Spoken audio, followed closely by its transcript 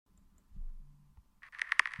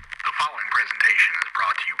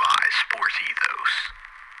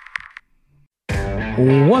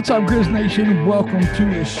What's up, Grizz Nation? Welcome to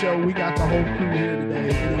the show. We got the whole crew here today.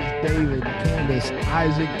 It is David, Candace,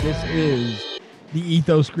 Isaac. This is the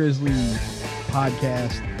Ethos Grizzlies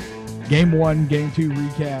podcast. Game 1, Game 2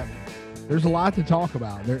 recap. There's a lot to talk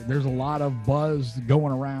about. There's a lot of buzz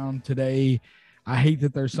going around today. I hate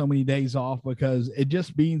that there's so many days off because it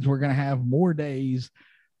just means we're going to have more days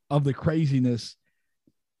of the craziness.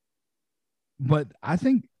 But I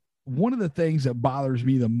think one of the things that bothers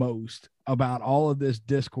me the most about all of this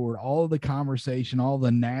Discord, all of the conversation, all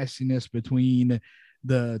the nastiness between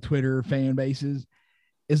the Twitter fan bases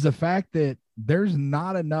is the fact that there's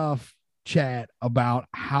not enough chat about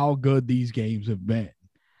how good these games have been.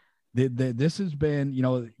 This has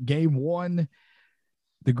been, game 1,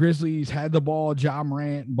 the Grizzlies had the ball, Ja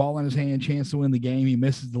Morant, ball in his hand, chance to win the game. He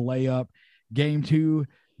misses the layup. Game 2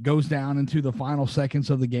 goes down into the final seconds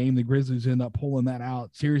of the game. The Grizzlies end up pulling that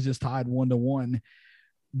out. Series is tied 1-1.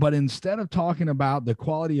 But instead of talking about the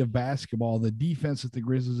quality of basketball, the defense that the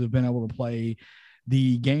Grizzlies have been able to play,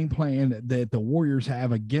 the game plan that the Warriors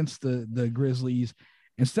have against the Grizzlies,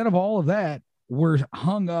 instead of all of that, we're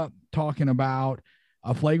hung up talking about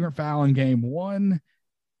a flagrant foul in game 1,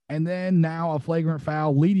 and then now a flagrant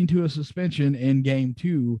foul leading to a suspension in game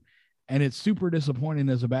 2. And it's super disappointing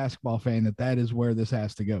as a basketball fan that is where this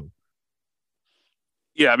has to go.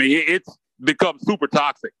 Yeah, I mean, it's become super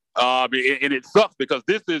toxic. And it sucks because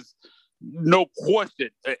this is, no question,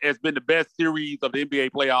 has been the best series of the NBA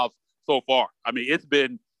playoffs so far. I mean, it's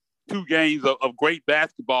been 2 games of great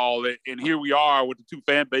basketball, and here we are with the 2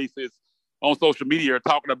 fan bases on social media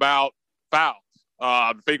talking about fouls.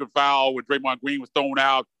 The flagrant foul with Draymond Green was thrown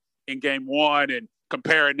out in game 1, and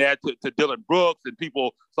comparing that to Dillon Brooks, and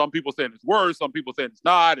some people saying it's worse, some people saying it's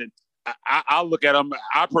not. And I look at them.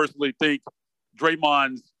 I personally think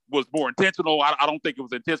Draymond's was more intentional. I don't think it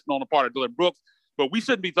was intentional on the part of Dillon Brooks, but we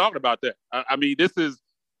shouldn't be talking about that. I mean, this is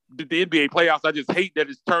the NBA playoffs. I just hate that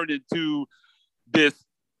it's turned into this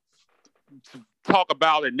talk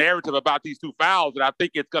about a narrative about these 2 fouls, and I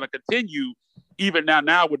think it's going to continue even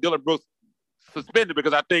now with Dillon Brooks suspended,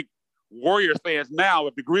 because I think Warriors fans now,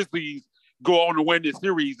 if the Grizzlies go on to win this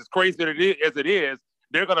series, as crazy as it is,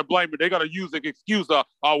 they're going to blame it. They're going to use an excuse of,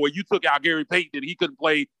 well, you took out Gary Payton and he couldn't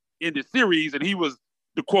play in the series, and he was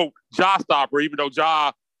the, quote, Ja stopper, even though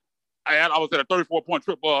Ja, I was at a 34-point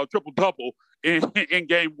triple-double in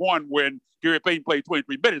game 1 when Gary Payton played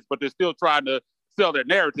 23 minutes, but they're still trying to sell their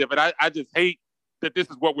narrative. And I just hate that this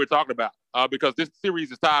is what we're talking about because this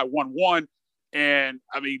series is tied 1-1. And,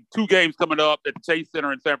 I mean, 2 games coming up at the Chase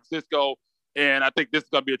Center in San Francisco, and I think this is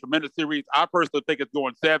going to be a tremendous series. I personally think it's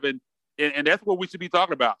going 7, and that's what we should be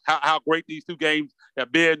talking about, how great these 2 games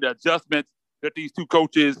have been, the adjustments that these 2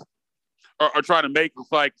 coaches are trying to make.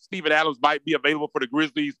 It's like Steven Adams might be available for the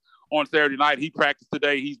Grizzlies on Saturday night. He practiced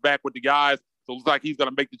today. He's back with the guys, so it looks like he's going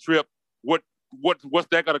to make the trip. What's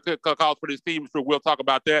that going to cause for this team? So we'll talk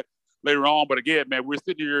about that later on. But again, man, we're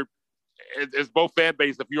sitting here as both fan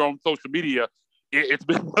base. If you're on social media, it's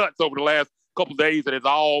been nuts over the last couple of days, and it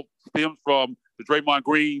all stems from the Draymond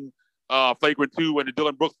Green flagrant 2 and the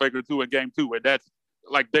Dillon Brooks flagrant 2 in game 2. And that's,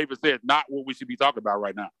 like David said, not what we should be talking about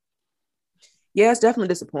right now. Yeah, it's definitely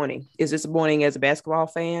disappointing. It's disappointing as a basketball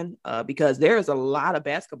fan because there is a lot of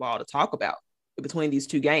basketball to talk about between these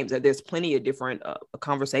 2 games. There's plenty of different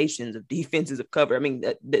conversations of defenses of cover. I mean,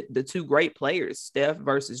 the 2 great players, Steph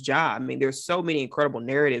versus Ja. I mean, there's so many incredible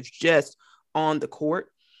narratives just on the court.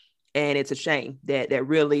 And it's a shame that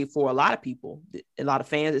really, for a lot of people, a lot of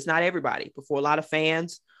fans, it's not everybody, but for a lot of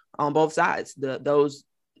fans on both sides, those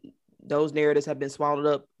narratives have been swallowed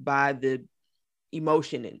up by the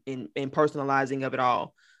emotion and personalizing of it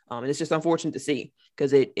all. And it's just unfortunate to see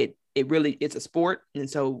because it really, it's a sport. And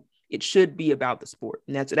so it should be about the sport.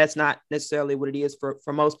 And that's not necessarily what it is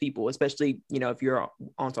for most people, especially, if you're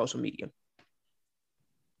on social media.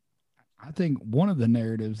 I think one of the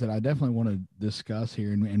narratives that I definitely want to discuss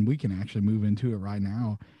here, and we can actually move into it right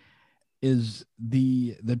now, is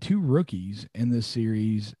the 2 rookies in this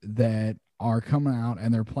series that are coming out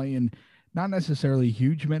and they're playing not necessarily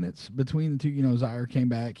huge minutes between the 2. Zaire came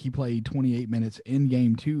back. He played 28 minutes in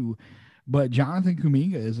game 2, but Jonathan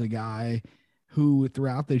Kuminga is a guy who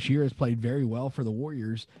throughout this year has played very well for the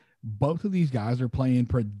Warriors. Both of these guys are playing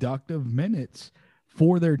productive minutes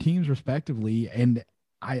for their teams respectively. And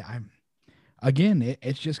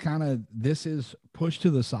it's just kind of, this is pushed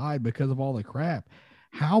to the side because of all the crap.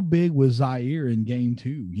 How big was Zaire in game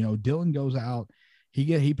 2? Dillon goes out,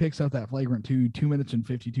 he picks up that flagrant 2 minutes and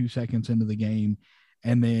 52 seconds into the game.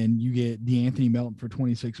 And then you get DeAnthony Melton for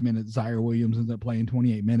 26 minutes. Zaire Williams ends up playing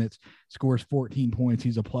 28 minutes, scores 14 points.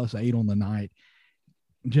 He's a +8 on the night.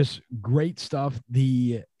 just great stuff.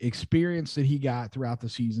 The experience that he got throughout the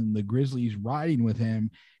season, the Grizzlies riding with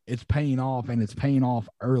him, it's paying off, and it's paying off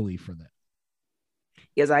early for them.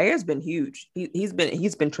 Yeah, Zaire been huge. He's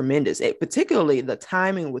been tremendous. Particularly the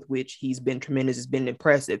timing with which he's been tremendous has been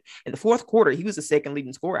impressive. In the fourth quarter, he was the second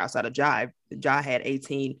leading scorer outside of Ja. Ja had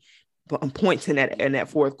 18 points in that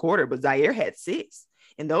fourth quarter, but Zaire had 6,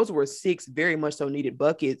 and those were 6 very much so needed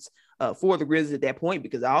buckets for the Grizzlies at that point,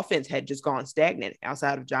 because the offense had just gone stagnant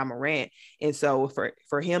outside of Ja Morant. And so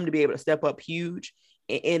for him to be able to step up huge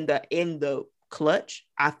in the clutch,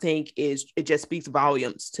 I think it just speaks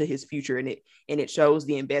volumes to his future, and it shows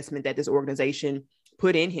the investment that this organization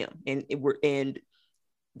put in him, and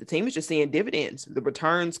the team is just seeing dividends. The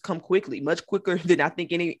returns come quickly, much quicker than I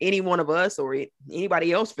think any one of us or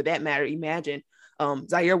anybody else for that matter imagine.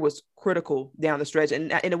 Zaire was critical down the stretch, and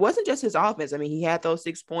it wasn't just his offense. I mean, he had those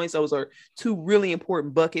 6 points; those are 2 really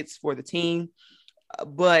important buckets for the team,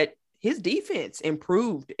 but his defense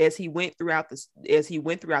improved as he went throughout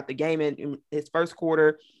the game. In his first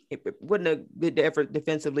quarter, it wasn't a good effort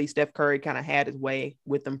defensively. Steph Curry kind of had his way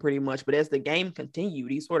with them pretty much, but as the game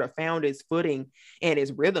continued, he sort of found his footing and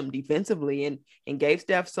his rhythm defensively, and gave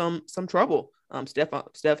Steph some trouble.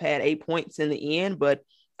 Steph had 8 points in the end, but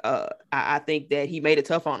I think that he made it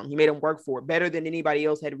tough on him. He made him work for it better than anybody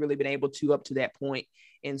else had really been able to up to that point.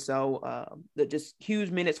 And so just huge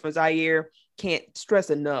minutes for Zaire. Can't stress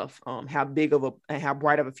enough how big of and how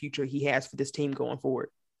bright of a future he has for this team going forward.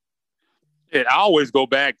 And I always go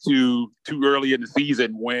back to too early in the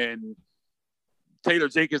season when Taylor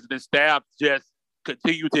Jenkins and his staff just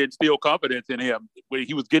continued to instill confidence in him. When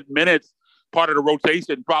he was getting minutes, part of the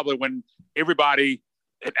rotation, probably when everybody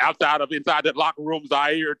inside that locker room,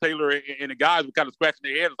 Zaire, Taylor, and the guys were kind of scratching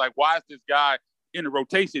their heads. Like, why is this guy in the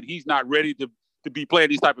rotation? He's not ready to be playing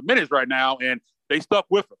these type of minutes right now. And they stuck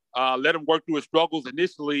with him, let him work through his struggles.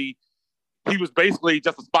 Initially, he was basically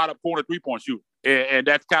just a spot-up corner three-point shooter. And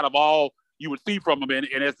that's kind of all you would see from him.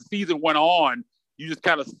 And as the season went on, you just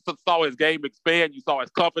kind of saw his game expand. You saw his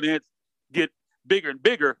confidence get bigger and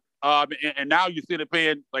bigger. And now you're seeing it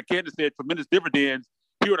paying, like Candace said, tremendous dividends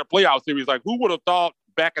here in a playoff series. Like, who would have thought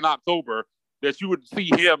back in October that you would see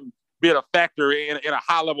him being a factor in a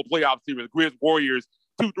high-level playoff series, Grizz Warriors,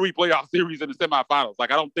 2-3 playoff series in the semifinals?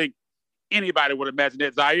 Like, I don't think anybody would imagine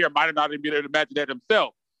that. Zaire might have not even been able to imagine that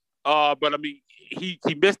himself. But, I mean, he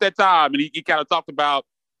missed that time, and he kind of talked about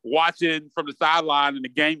watching from the sideline and the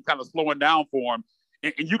game kind of slowing down for him.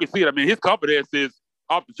 And you can see it. I mean, his confidence is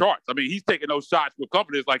off the charts. I mean, he's taking those shots with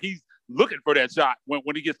confidence. Like, he's looking for that shot when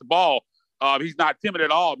he gets the ball. He's not timid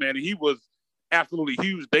at all, man. And he was absolutely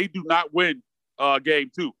huge. They do not win game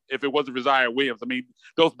 2 if it wasn't for Zaire Williams. I mean,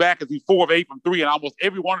 those back, he's 4 of 8 from 3, and almost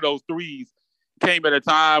every one of those threes came at a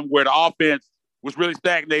time where the offense was really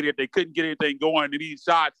stagnated. They couldn't get anything going. And these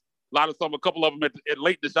shots, a couple of them at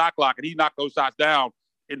late in the shot clock, and he knocked those shots down,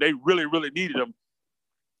 and they really, really needed them.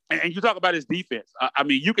 And you talk about his defense. I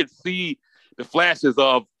mean, you can see the flashes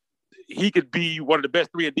of he could be one of the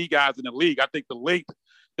best 3-and-D guys in the league. I think the length,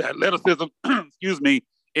 the athleticism, excuse me,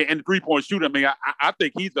 and the three-point shooter, I mean, I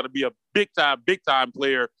think he's going to be a big-time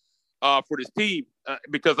player for this team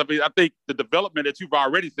because, I mean, I think the development that you've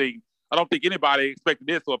already seen, I don't think anybody expected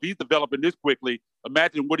this. So if he's developing this quickly,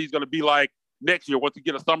 imagine what he's going to be like next year once he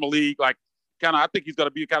get a summer league. Like, I think he's going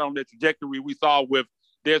to be kind of on that trajectory we saw with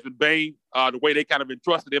Desmond Bane, the way they kind of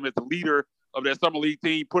entrusted him as the leader of that summer league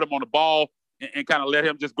team, put him on the ball and kind of let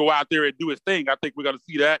him just go out there and do his thing. I think we're going to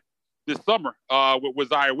see that this summer with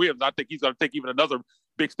Zaire Williams. I think he's going to take even another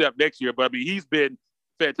big step next year. But, I mean, he's been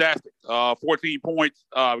fantastic. 14 points,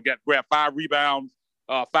 grabbed 5 rebounds,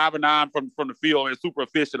 5 and 9 from the field, and super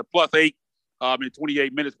efficient. A +8 in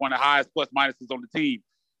 28 minutes, one of the highest plus minuses on the team.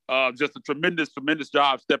 Just a tremendous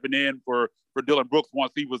job stepping in for Dillon Brooks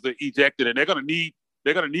once he was ejected, and they're gonna need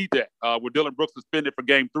that. With Dillon Brooks suspended for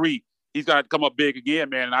Game 3, he's gonna have to come up big again,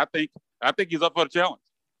 man. And I think he's up for the challenge.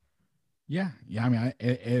 Yeah. I mean,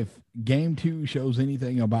 if Game 2 shows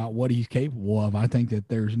anything about what he's capable of, I think that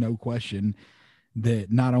there's no question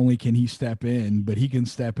that not only can he step in, but he can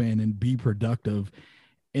step in and be productive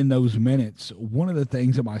in those minutes. One of the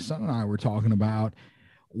things that my son and I were talking about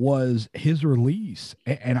was his release.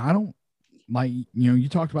 And I don't like, you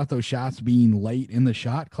talked about those shots being late in the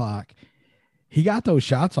shot clock. He got those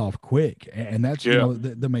shots off quick. And that's,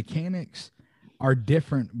 the mechanics are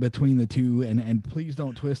different between the two. And please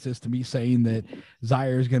don't twist this to me saying that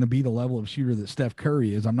Zaire is going to be the level of shooter that Steph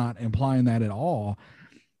Curry is. I'm not implying that at all.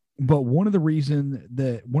 But one of the reasons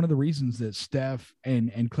that Steph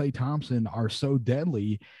and Klay Thompson are so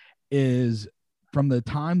deadly is from the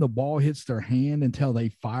time the ball hits their hand until they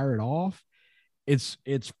fire it off, it's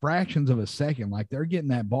fractions of a second. Like they're getting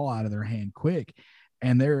that ball out of their hand quick.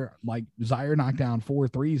 And they're like Zaire knocked down 4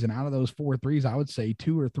 threes. And out of those 4 threes, I would say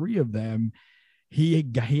 2 or 3 of them, he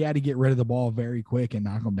had to get rid of the ball very quick and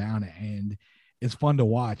knock them down. And it's fun to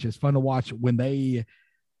watch. It's fun to watch when they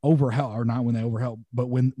overhelp, or not when they overhelp, but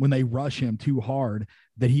when they rush him too hard,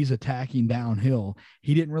 that he's attacking downhill.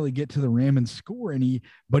 He didn't really get to the rim and score any,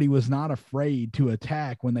 but he was not afraid to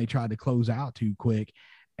attack when they tried to close out too quick.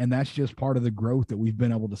 And that's just part of the growth that we've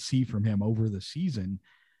been able to see from him over the season.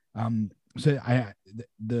 So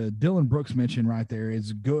the Dillon Brooks mention right there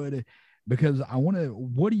is good, because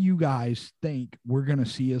what do you guys think we're going to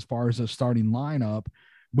see as far as a starting lineup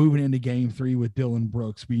moving into game 3 with Dillon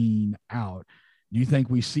Brooks being out? Do you think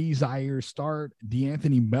we see Zaire start?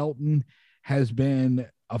 DeAnthony Melton has been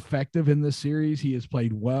effective in this series. He has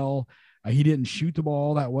played well. He didn't shoot the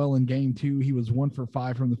ball that well in game 2. He was 1 for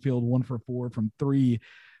 5 from the field, 1 for 4 from 3.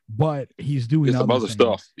 But he's doing other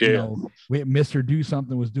stuff. Yeah. You know, Mr. Do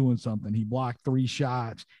Something was doing something. He blocked 3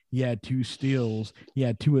 shots. He had 2 steals. He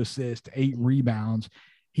had 2 assists, 8 rebounds.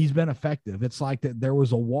 He's been effective. It's like that there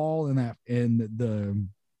was a wall in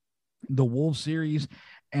the Wolves series.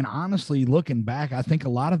 And honestly, looking back, I think a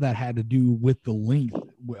lot of that had to do with the length.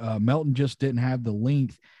 Melton just didn't have the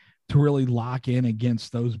length to really lock in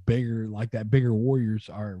against those bigger Warriors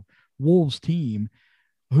or Wolves team.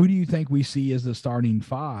 Who do you think we see as the starting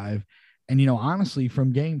 5? And, you know, honestly,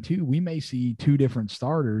 from game 2, we may see 2 different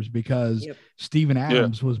starters, because Steven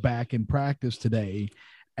Adams was back in practice today,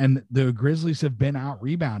 and the Grizzlies have been out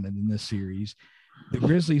rebounded in this series. The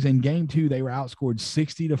Grizzlies in game 2, they were outscored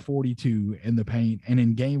 60-42 in the paint. And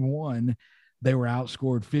in game 1, they were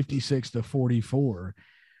outscored 56-44.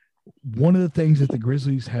 One of the things that the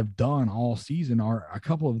Grizzlies have done all season are a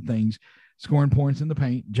couple of things: scoring points in the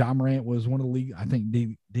paint. Ja Morant was one of the league. I think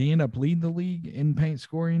did he end up leading the league in paint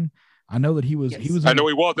scoring? I know that he was. Yes. He was. I know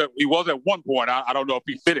he was at one point. I don't know if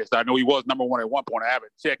he finished. I know he was number 1 at one point. I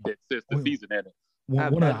haven't checked it since the season ended.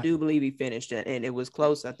 I do believe he finished it, and it was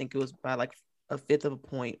close. I think it was by like a fifth of a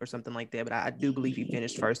point or something like that. But I do believe he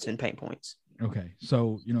finished first in paint points. Okay,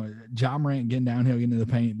 so you know, Ja Morant getting downhill, getting into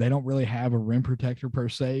the paint. They don't really have a rim protector per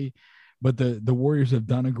se, but the Warriors have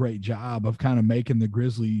done a great job of kind of making the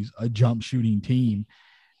Grizzlies a jump shooting team.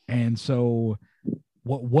 And so,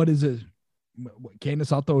 what is it?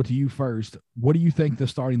 Candace, I'll throw it to you first. What do you think the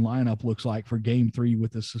starting lineup looks like for game 3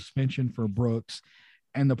 with the suspension for Brooks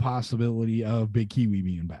and the possibility of Big Kiwi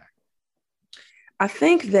being back? I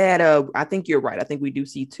think that I think you're right. I think we do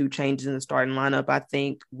see 2 changes in the starting lineup. I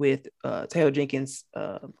think with Taylor Jenkins'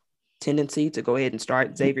 tendency to go ahead and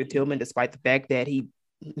start Xavier Tillman, despite the fact that he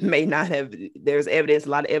may not have, there's a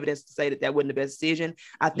lot of evidence to say that wasn't the best decision.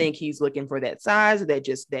 I think he's looking for that size,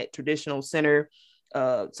 that traditional center.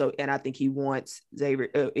 And I think he wants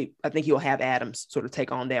Xavier. I think he'll have Adams sort of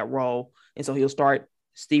take on that role, and so he'll start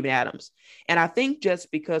Steven Adams. And I think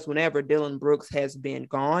just because whenever Dillon Brooks has been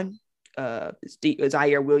gone,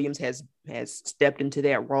 Zaire Williams has stepped into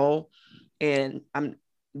that role, and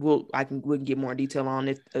we can get more detail on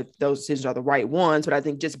if those decisions are the right ones. But I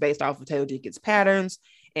think just based off of Taylor Jenkins' patterns,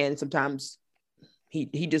 and sometimes he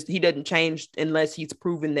doesn't change unless it's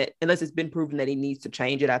been proven that he needs to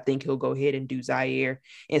change it. I think he'll go ahead and do Zaire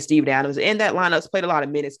and Steven Adams, and that lineup's played a lot of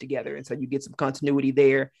minutes together, and so you get some continuity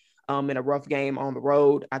there. In a rough game on the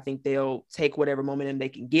road, I think they'll take whatever momentum they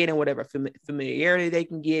can get and whatever familiarity they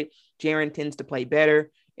can get. Jaren tends to play better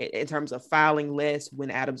in terms of fouling less when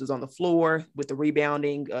Adams is on the floor, with the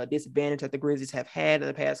rebounding disadvantage that the Grizzlies have had in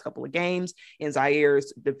the past couple of games, and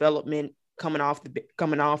Zaire's development coming off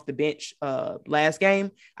the bench last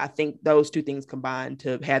game. I think those 2 things combined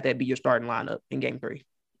to have that be your starting lineup in game 3.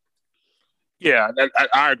 Yeah,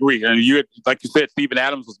 I agree. And you, like you said, Steven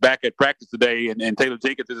Adams was back at practice today, and Taylor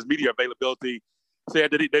Jenkins, in his media availability,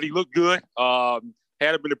 said that he looked good.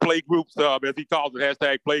 Had him in the play groups, as he calls it,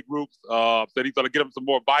 hashtag play groups. Said he's going to get him some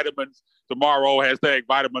more vitamins tomorrow, hashtag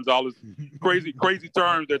vitamins, all this crazy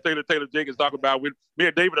terms that Taylor Jenkins talking about. Me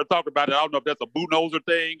and David have talked about it. I don't know if that's a Budenholzer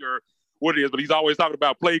thing or what it is, but he's always talking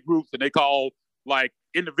about play groups, and they call, like,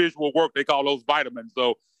 individual work, they call those vitamins.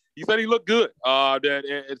 So he said he looked good.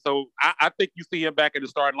 And so I think you see him back in the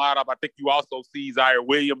starting lineup. I think you also see Zaire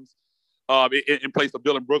Williams in place of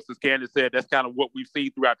Dillon Brooks, as Candace said. That's kind of what we've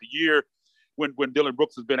seen throughout the year when Dillon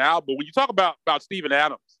Brooks has been out. But when you talk about Steven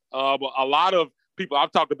Adams, a lot of people,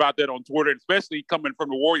 I've talked about that on Twitter, and especially coming from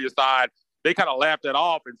the Warriors side, they kind of laughed that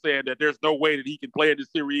off and saying that there's no way that he can play in this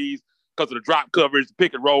series because of the drop coverage,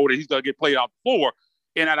 pick and roll, and he's going to get played off the floor.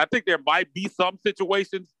 And I think there might be some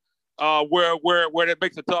situations where that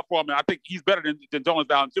makes it tough for him. And I think he's better than Jonas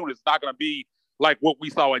Valanciunas. It's not going to be like what we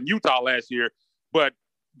saw in Utah last year. But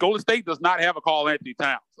Golden State does not have a Karl Anthony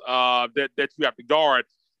Towns that you have to guard.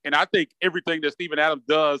 And I think everything that Steven Adams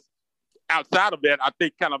does outside of that, I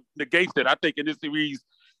think kind of negates it. I think in this series,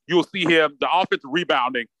 you'll see him, the offensive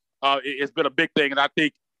rebounding it's been a big thing. And I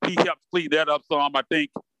think he helps clean that up some. I think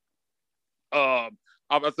I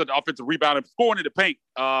said the offensive rebounding, scoring in the paint.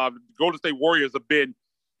 Golden State Warriors have been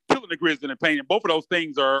killing the Grizzlies in the paint. And both of those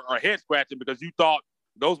things are head scratching because you thought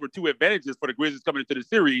those were two advantages for the Grizzlies coming into the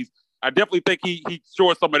series. I definitely think he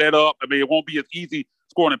shores some of that up. I mean, it won't be as easy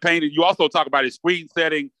scoring in paint. And you also talk about his screen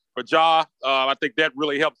setting for Ja. I think that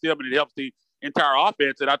really helps him and it helps the entire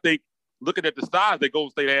offense. And I think looking at the size that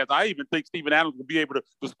Golden State has, I even think Steven Adams will be able to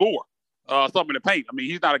score something in the paint. I mean,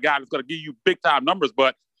 he's not a guy that's going to give you big-time numbers,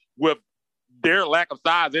 but with their lack of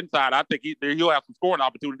size inside, I think he'll have some scoring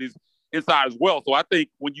opportunities inside as well. So I think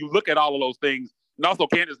when you look at all of those things, and also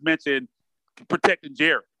Candace mentioned protecting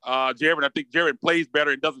Jaren. Jaren, I think Jaren plays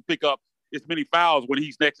better and doesn't pick up as many fouls when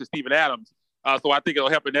he's next to Steven Adams. So I think it'll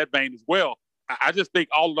help in that vein as well. I just think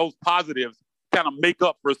all of those positives kind of make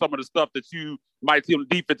up for some of the stuff that you might see on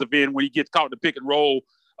the defensive end when he gets caught in the pick and roll.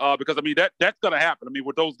 Because, I mean, that's going to happen. I mean,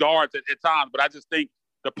 with those guards at times. But I just think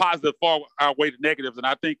the positives far outweigh the negatives. And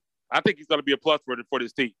I think he's going to be a plus for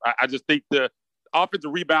this team. I just think the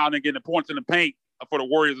offensive rebounding and the points in the paint for the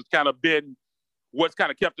Warriors has kind of been what's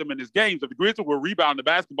kind of kept them in this game. So if the Grizzlies were rebounding the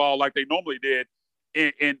basketball like they normally did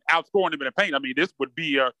and outscoring them in the paint, I mean, this would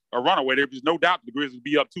be a runaway. There's no doubt the Grizzlies would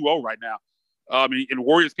be up 2-0 right now. I mean, and the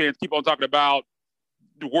Warriors fans keep on talking about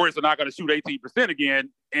the Warriors are not going to shoot 18% again.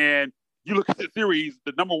 And you look at the series,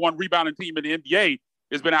 the number one rebounding team in the NBA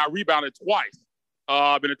has been out-rebounded twice.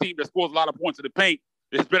 And a team that scores a lot of points in the paint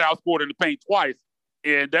has been outscored in the paint twice.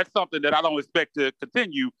 And that's something that I don't expect to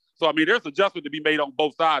continue. So, I mean, there's adjustment to be made on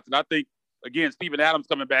both sides. And I think, again, Steven Adams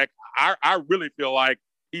coming back, I really feel like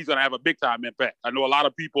he's going to have a big-time impact. I know a lot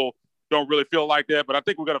of people don't really feel like that, but I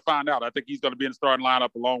think we're going to find out. I think he's going to be in the starting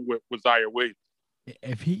lineup along with Zaire Williams.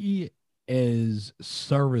 If he is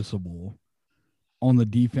serviceable on the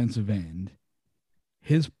defensive end,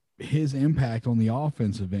 his impact on the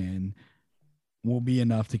offensive end will be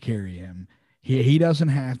enough to carry him. He doesn't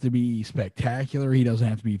have to be spectacular. He doesn't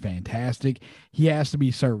have to be fantastic. He has to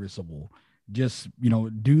be serviceable. Just,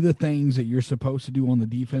 do the things that you're supposed to do on the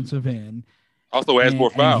defensive end. Also ask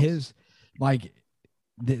more fouls. His,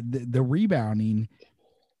 the rebounding,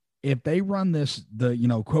 if they run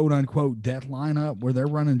the quote unquote death lineup where they're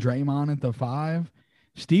running Draymond at the 5,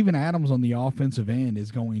 Steven Adams on the offensive end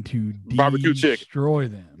is going to destroy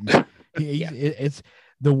them. It's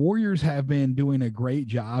the Warriors have been doing a great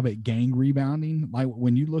job at gang rebounding. Like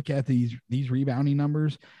when you look at these rebounding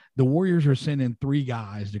numbers, the Warriors are sending 3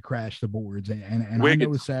 guys to crash the boards. And I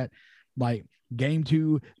noticed that like game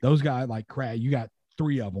 2, those guys you got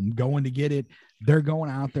 3 of them going to get it. They're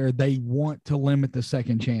going out there. They want to limit the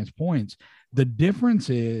second chance points. The difference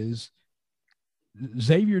is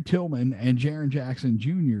Xavier Tillman and Jaren Jackson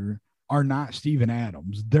Jr. are not Steven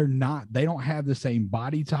Adams. They don't have the same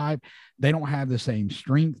body type. They don't have the same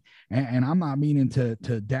strength. And I'm not meaning to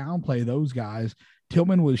downplay those guys.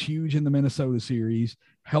 Tillman was huge in the Minnesota series,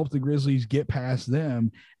 helped the Grizzlies get past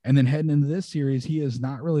them. And then heading into this series, he has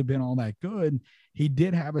not really been all that good. He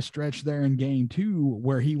did have a stretch there in game 2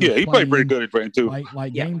 where he was he played pretty good in game 2.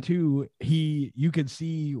 Game 2, you could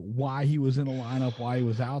see why he was in the lineup, why he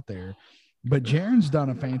was out there. But Jaren's done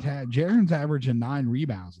a fantastic. Jaren's averaging 9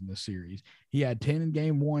 rebounds in this series. He had 10 in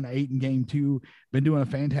game 1, 8 in game 2. Been doing a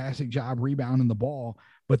fantastic job rebounding the ball.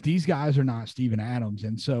 But these guys are not Steven Adams,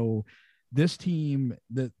 and so this team,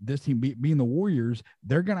 being the Warriors,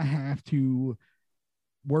 they're going to have to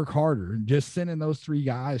work harder. Just sending those 3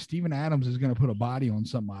 guys, Steven Adams is going to put a body on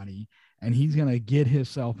somebody, and he's going to get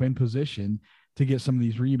himself in position to get some of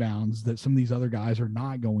these rebounds that some of these other guys are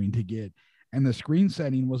not going to get. And the screen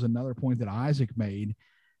setting was another point that Isaac made.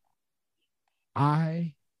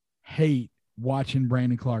 I hate watching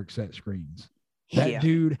Brandon Clark set screens. That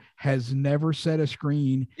dude has never set a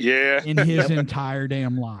screen in his entire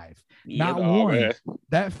damn life. Not one. Man.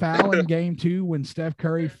 That foul in game 2 when Steph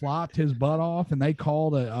Curry flopped his butt off and they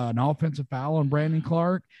called an offensive foul on Brandon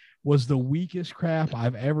Clark was the weakest crap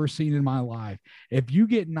I've ever seen in my life. If you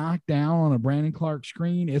get knocked down on a Brandon Clark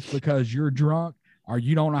screen, it's because you're drunk or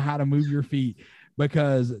you don't know how to move your feet,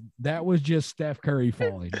 because that was just Steph Curry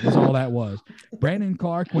falling. Is all that was. Brandon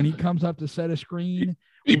Clark, when he comes up to set a screen,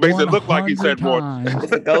 he makes it look like he said more.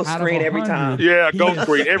 It's a ghost screen every time. Yeah, ghost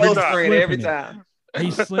screen every time.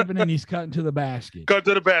 He's slipping and he's cutting to the basket. Cut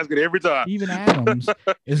to the basket every time. Steven Adams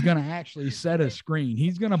is going to actually set a screen.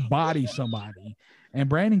 He's going to body somebody. And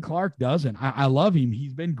Brandon Clark doesn't. I love him.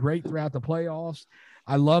 He's been great throughout the playoffs.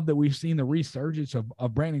 I love that we've seen the resurgence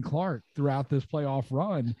of Brandon Clark throughout this playoff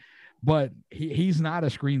run, but he's not a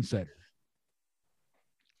screen setter.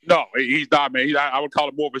 No, he's not, man. I would call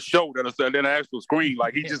it more of a show than an actual screen.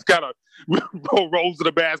 Like he just kind of rolls to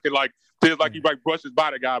the basket, like feels like he might brush his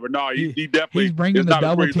body guy, but no, he definitely he's bringing the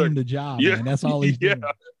double team to job. Yeah, man. That's all he's doing.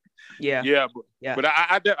 But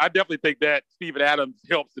I definitely think that Steven Adams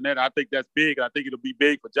helps in that. I think that's big. I think it'll be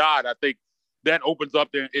big for John. I think that opens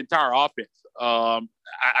up the entire offense.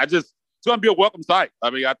 It's going to be a welcome sight. I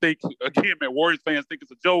mean, I think again, man, Warriors fans think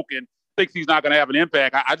it's a joke and thinks he's not going to have an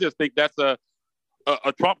impact. I just think that's a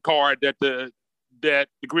trump card that the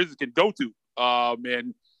Grizzlies can go to.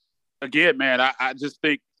 And again, man, I just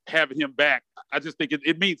think having him back, I just think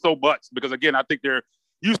it means so much because again, I think they're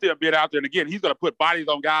used to him being out there. And again, he's going to put bodies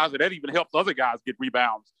on guys, and that even helps other guys get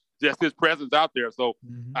rebounds. Just his presence out there. So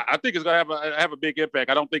I think it's going to have a big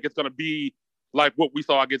impact. I don't think it's going to be like what we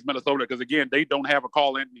saw against Minnesota because again, they don't have a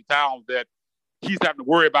Karl Anthony Towns that he's having to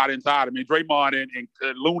worry about inside. I mean, Draymond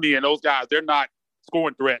and Looney and those guys, they're not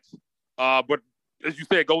scoring threats. But as you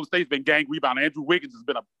said, Golden State's been gang rebounding. Andrew Wiggins has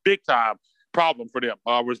been a big-time problem for them.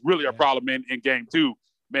 Was really a problem in game 2.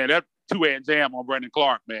 Man, that two-hand jam on Brandon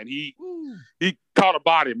Clark, man, he caught a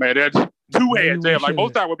body, man. That two-hand jam. Like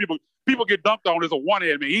most times when people get dunked on, there's a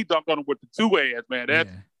one-hand, man. He dunked on him with the two hands, man.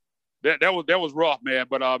 That was rough, man.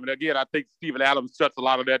 But again, I think Steven Adams shuts a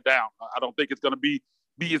lot of that down. I don't think it's going to be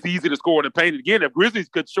as easy to score in the paint. And again, if Grizzlies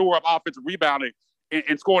could shore up offensive rebounding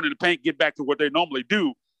and scoring in the paint, get back to what they normally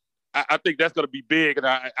do, I think that's going to be big, and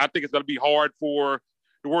I think it's going to be hard for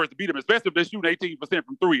the Warriors to beat them, especially if they're shooting 18%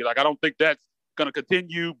 from three. Like, I don't think that's going to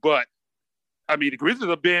continue, but, I mean, the Grizzlies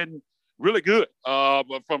have been really good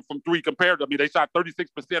from three compared to, I mean, they shot 36%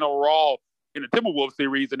 overall in the Timberwolves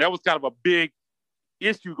series, and that was kind of a big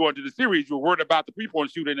issue going to the series. You were worried about the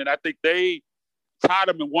three-point shooting, and I think they tied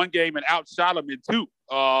them in one game and outshot them in two.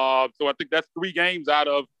 So I think that's 3 games out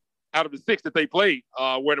of the 6 that they played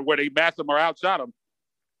where they matched them or outshot them.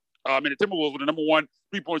 And the Timberwolves were the number 1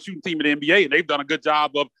 3-point shooting team in the NBA, and they've done a good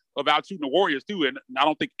job of outshooting the Warriors too. And I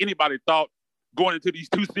don't think anybody thought going into these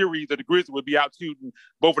 2 series that the Grizzlies would be out shooting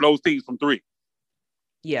both of those teams from 3.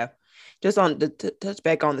 Yeah, just on the touch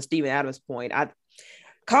back on the Steven Adams point,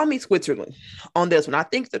 call me Switzerland on this one. I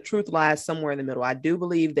think the truth lies somewhere in the middle. I do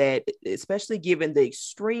believe that, especially given the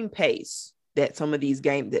extreme pace that some of these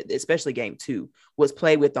games, especially game 2, was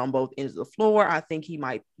played with on both ends of the floor, I think he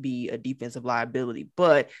might be a defensive liability.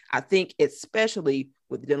 But I think especially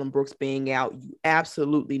with Dillon Brooks being out, you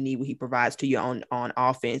absolutely need what he provides to you on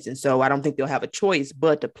offense. And so I don't think they'll have a choice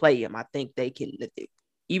but to play him. I think they can,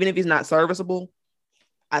 even if he's not serviceable,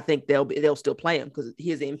 I think they'll still play him because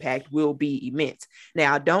his impact will be immense.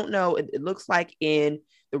 Now, I don't know. It looks like in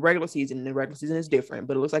the regular season is different,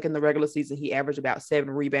 but it looks like in the regular season, he averaged about 7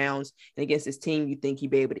 rebounds. And against his team, you think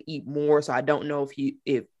he'd be able to eat more. So I don't know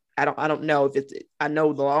I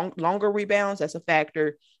know the longer rebounds, that's a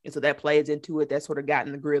factor. And so that plays into it. That sort of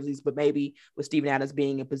gotten the Grizzlies, but maybe with Steven Adams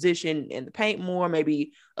being in position in the paint more,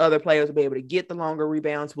 maybe other players will be able to get the longer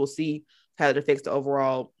rebounds. We'll see how it affects the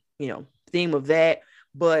overall, theme of that.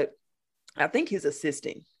 But I think his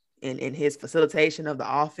assisting and his facilitation of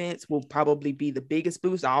the offense will probably be the biggest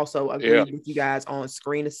boost. I also agree with you guys on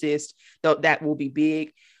screen assist, though that will be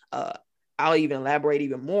big. I'll even elaborate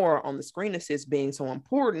even more on the screen assist being so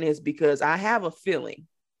important is because I have a feeling,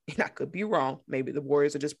 and I could be wrong, maybe the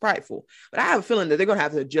Warriors are just prideful, but I have a feeling that they're going to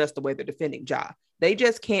have to adjust the way they're defending Ja. They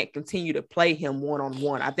just can't continue to play him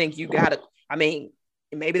one-on-one. I think you got to,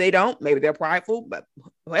 maybe they don't, maybe they're prideful, but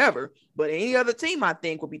whatever. But any other team, I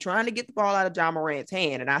think, will be trying to get the ball out of Ja Morant's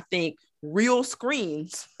hand. And I think real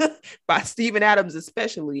screens by Steven Adams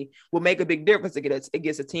especially will make a big difference against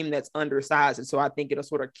a team that's undersized. And so I think it'll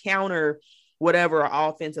sort of counter whatever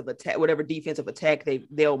offensive attack, whatever defensive attack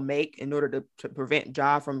they'll make in order to prevent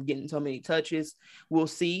Ja from getting so many touches. We'll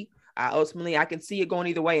see. Ultimately, I can see it going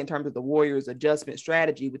either way in terms of the Warriors' adjustment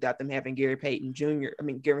strategy without them having Gary Payton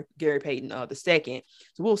the second.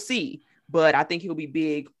 So we'll see. But I think he'll be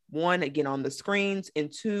big, 1, again, on the screens, and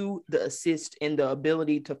 2, the assist and the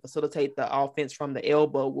ability to facilitate the offense from the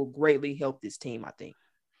elbow will greatly help this team, I think.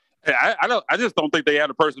 I just don't think they have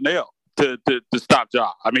the personnel to stop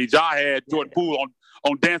Ja. I mean, Ja had Jordan Poole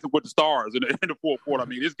on Dancing with the Stars in the fourth quarter. I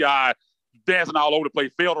mean, this guy dancing all over the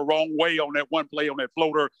place, fell the wrong way on that one play on that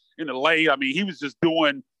floater in the lane. I mean, he was just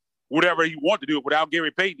doing whatever he wanted to do without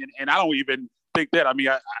Gary Payton. And I don't even think that. I mean,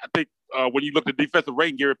 I think when you look at defensive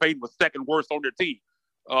rating, Gary Payton was second worst on their team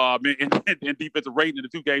in defensive rating in the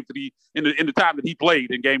 2 games in the time that he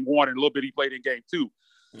played in game 1 and a little bit he played in game 2.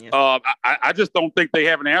 Yeah. I just don't think they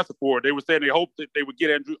have an answer for it. They were saying they hoped that they would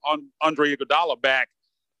get Andre Iguodala back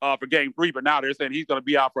for Game 3, but now they're saying he's going to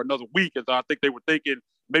be out for another week. And so I think they were thinking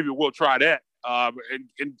maybe we'll try that.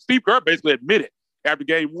 And Steve Kerr basically admitted after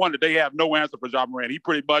Game 1 that they have no answer for Ja Morant. He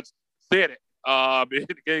pretty much said it in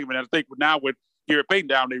the game, and I think now with Gary Payton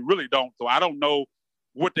down, they really don't. So I don't know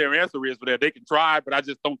what their answer is for that. They can try, but I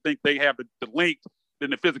just don't think they have the length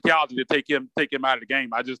and the physicality to take him out of the game.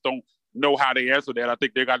 I just don't know how they answer that. I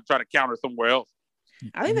think they got to try to counter somewhere else.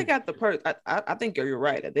 I think they got the I think you're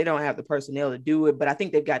right that they don't have the personnel to do it, but I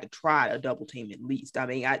think they've got to try a double team at least. I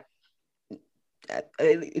mean,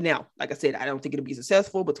 now, like I said, I don't think it'll be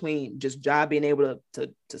successful between just Ja being able to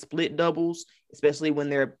split doubles, especially when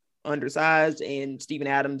they're undersized, and Steven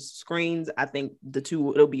Adams screens. I think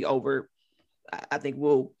it'll be over. I think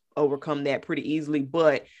we'll overcome that pretty easily,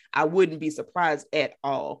 but I wouldn't be surprised at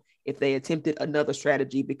all if they attempted another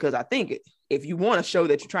strategy, because I think if you want to show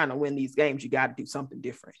that you're trying to win these games, you got to do something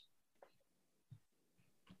different.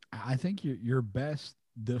 I think your best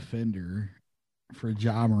defender for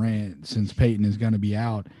Ja Morant, since Peyton is going to be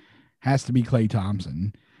out, has to be Klay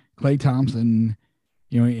Thompson. Klay Thompson,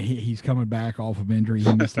 he's coming back off of injury.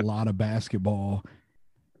 He missed a lot of basketball.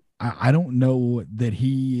 I don't know that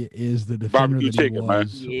he is the defender that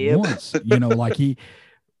he was once. Like he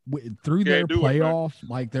through their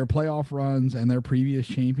playoff runs and their previous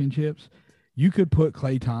championships, you could put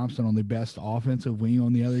Klay Thompson on the best offensive wing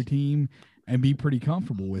on the other team and be pretty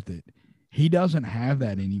comfortable with it. He doesn't have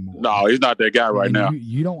that anymore. No, he's not that guy right now.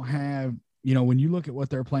 You don't have, when you look at what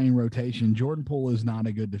they're playing rotation, Jordan Poole is not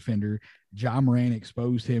a good defender. Ja Morant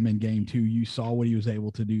exposed him in Game 2. You saw what he was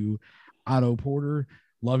able to do. Otto Porter,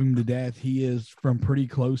 love him to death. He is from pretty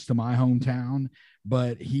close to my hometown,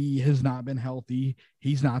 but he has not been healthy.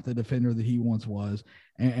 He's not the defender that he once was.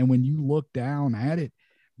 And when you look down at it,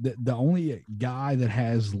 the only guy that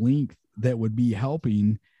has length that would be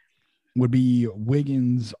helping would be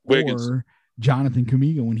Wiggins. Or Jonathan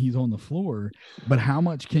Kuminga when he's on the floor. But how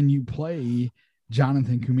much can you play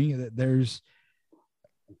Jonathan Kuminga?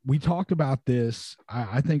 We talked about this.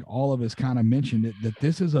 I think all of us kind of mentioned it, that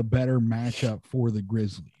this is a better matchup for the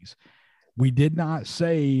Grizzlies. We did not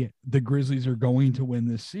say the Grizzlies are going to win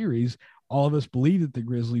this series. All of us believe that the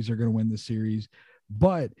Grizzlies are going to win this series,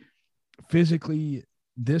 but physically,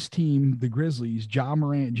 this team, the Grizzlies, Ja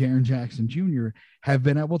Morant, Jaren Jackson Jr., have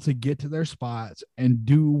been able to get to their spots and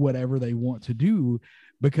do whatever they want to do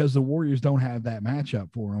because the Warriors don't have that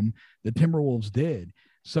matchup for them. The Timberwolves did.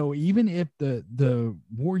 So even if the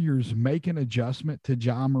Warriors make an adjustment to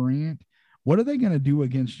Ja Morant, what are they going to do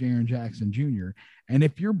against Jaren Jackson Jr.? And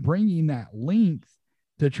if you're bringing that length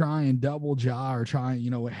to try and double Ja or try,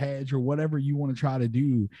 hedge or whatever you want to try to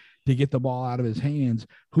do to get the ball out of his hands,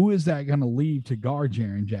 who is that going to leave to guard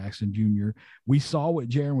Jaren Jackson Jr.? We saw what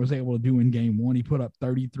Jaren was able to do in Game 1. He put up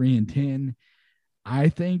 33 and 10. I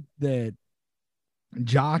think that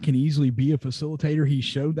Ja can easily be a facilitator. He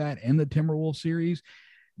showed that in the Timberwolves series.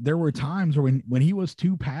 There were times when he was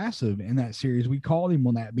too passive in that series. We called him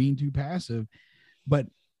on that, being too passive. But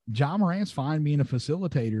Ja Morant's fine being a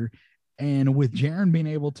facilitator. And with Jaren being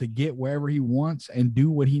able to get wherever he wants and do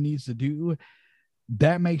what he needs to do,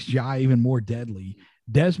 that makes Ja even more deadly.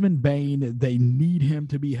 Desmond Bane, they need him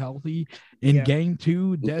to be healthy. In Game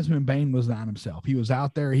 2, Desmond Bane was not himself. He was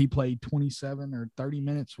out there. He played 27 or 30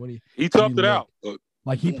 minutes. He toughed it out.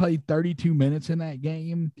 Like he played 32 minutes in that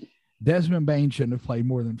game. Desmond Bane shouldn't have played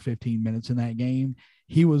more than 15 minutes in that game.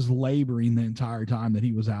 He was laboring the entire time that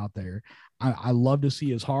he was out there. I love to see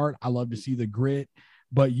his heart. I love to see the grit,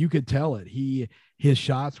 but you could tell it. His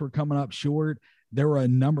shots were coming up short. There were a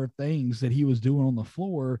number of things that he was doing on the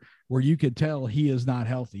floor where you could tell he is not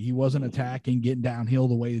healthy. He wasn't attacking, getting downhill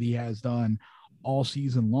the way that he has done all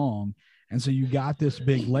season long. And so you got this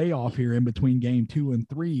big layoff here in between Game 2 and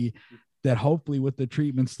 3 that hopefully with the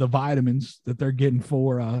treatments, the vitamins that they're getting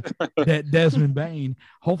for that Desmond Bane,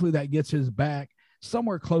 hopefully that gets his back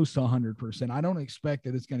somewhere close to 100%. I don't expect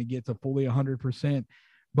that it's going to get to fully 100%,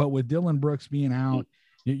 but with Dillon Brooks being out,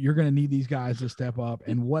 you're going to need these guys to step up.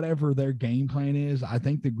 And whatever their game plan is, I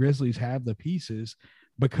think the Grizzlies have the pieces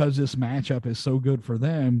because this matchup is so good for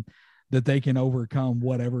them that they can overcome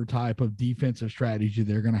whatever type of defensive strategy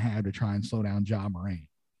they're going to have to try and slow down Ja Morant.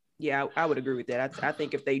 Yeah, I would agree with that. I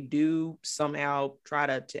think if they do somehow try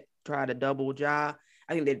to double Ja,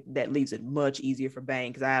 I think that leaves it much easier for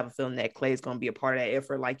Bane, because I have a feeling that Klay is going to be a part of that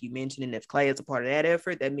effort, like you mentioned. And if Klay is a part of that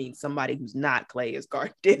effort, that means somebody who's not Klay is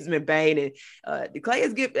guard Desmond Bane. And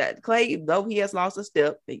Klay, though he has lost a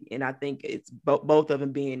step, and I think it's both of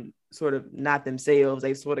them being sort of not themselves.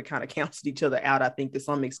 They sort of kind of canceled each other out, I think, to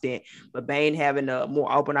some extent. But Bane having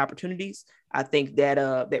more open opportunities, I think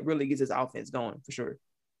that really gets his offense going for sure.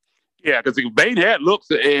 Yeah, because Bane had looks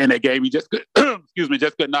in that game. He just could,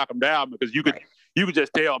 just couldn't knock him down because you could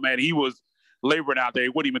just tell, man, he was laboring out there. He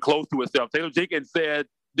wasn't even close to himself. Taylor Jenkins said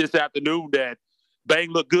this afternoon that Bane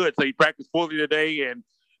looked good, so he practiced fully today, and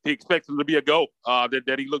he expects him to be a go.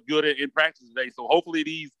 That he looked good in practice today. So hopefully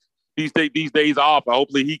these days off,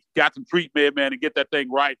 hopefully he got some treatment, man, and get that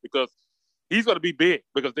thing right because he's going to be big.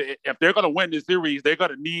 Because if they're going to win this series, they're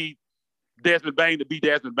going to need Desmond Bane to be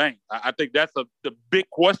Desmond Bane. I think that's the big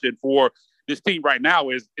question for this team right now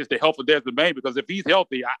is the health of Desmond Bane, because if he's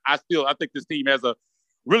healthy, I think this team has a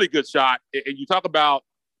really good shot. And you talk about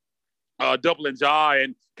doubling Ja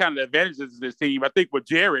and kind of the advantages of this team. I think with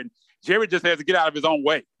Jaren just has to get out of his own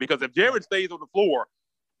way, because if Jaren stays on the floor,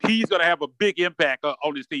 he's going to have a big impact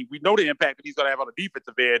on this team. We know the impact that he's going to have on the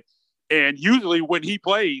defensive end. And usually when he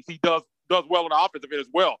plays, he does well on the offensive end as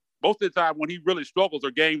well. Most of the time when he really struggles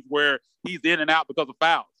are games where he's in and out because of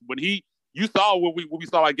fouls. You saw what we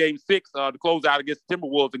saw in game 6, the closeout against the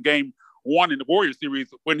Timberwolves in game 1 in the Warriors series.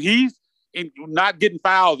 When he's not getting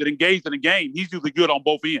fouls and engaged in the game, he's usually good on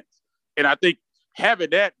both ends. And I think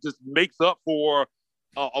having that just makes up for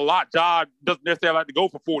a lot. Ja doesn't necessarily have to go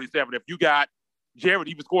for 47. If you got Jaren,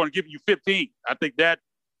 he was scoring and giving you 15. I think that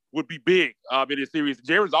would be big in this series.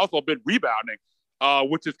 Jaren's also been rebounding,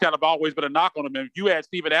 which has kind of always been a knock on him. And if you add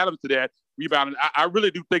Steven Adams to that rebounding, I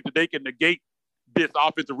really do think that they can negate this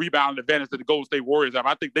offensive rebounding advantage that the Golden State Warriors have.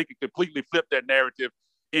 I think they can completely flip that narrative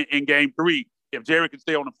in game 3 if Jaren can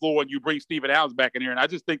stay on the floor and you bring Steven Adams back in here. And I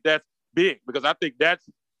just think that's big, because I think that's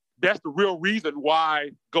the real reason why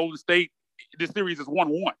Golden State, this series is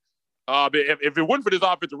 1-1. If it wasn't for this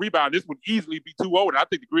offensive rebound, this would easily be 2-0. And I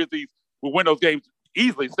think the Grizzlies will win those games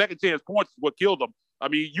easily. Second chance points is what killed them. I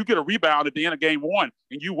mean, you get a rebound at the end of game 1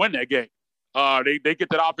 and you win that game. They get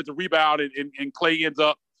that offensive rebound and Clay ends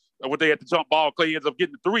up, when they had the jump ball, Clay ends up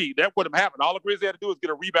getting the 3. That wouldn't have happened. All the Grizzlies had to do is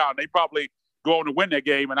get a rebound. They probably go on to win that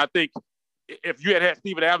game. And I think if you had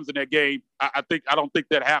Steven Adams in that game, I don't think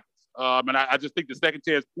that happens. And I just think the second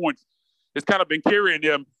chance points has kind of been carrying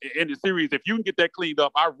them in the series. If you can get that cleaned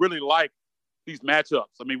up, I really like these matchups.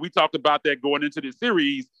 I mean, we talked about that going into the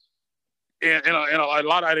series, and a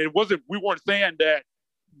lot of it wasn't. We weren't saying that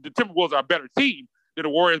the Timberwolves are a better team than the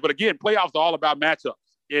Warriors, but again, playoffs are all about matchups.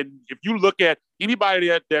 And if you look at anybody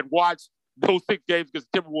that watched those 6 games against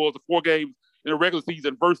the Timberwolves, the 4 games in the regular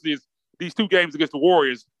season versus these 2 games against the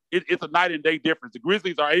Warriors, it's a night and day difference. The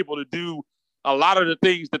Grizzlies are able to do a lot of the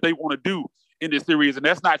things that they want to do in this series. And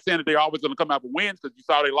that's not saying that they're always going to come out with wins, because you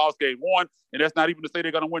saw they lost game 1. And that's not even to say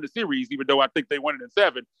they're going to win the series, even though I think they won it in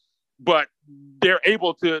 7. But they're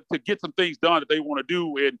able to get some things done that they want to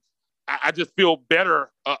do. And I just feel better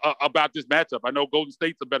about this matchup. I know Golden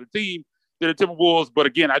State's a better team than the Timberwolves, but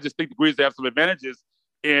again, I just think the Grizzlies have some advantages.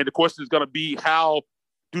 And the question is going to be, how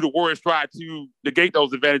do the Warriors try to negate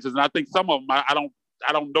those advantages? And I think some of them, I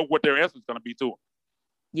don't know what their answer is going to be to them.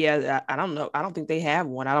 Yeah, I don't know. I don't think they have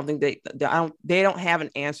one. I don't think they don't have an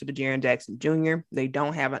answer to Jaren Jackson Jr. They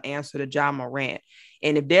don't have an answer to Ja Morant.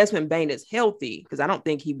 And if Desmond Bane is healthy, because I don't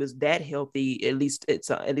think he was that healthy, at least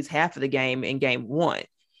half of the game in game 1.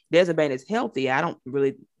 Desmond Bane is healthy. I don't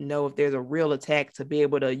really know if there's a real attack to be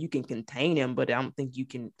able to, you can contain him, but I don't think you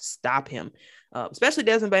can stop him. Especially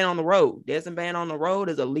Desmond Bane on the road. Desmond Bane on the road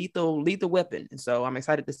is a lethal weapon. And so I'm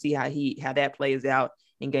excited to see how that plays out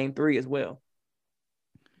in game 3 as well.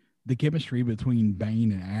 The chemistry between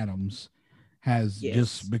Bane and Adams has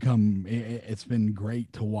just become, it's been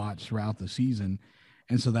great to watch throughout the season.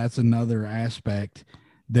 And so that's another aspect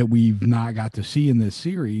that we've not got to see in this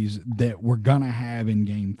series that we're going to have in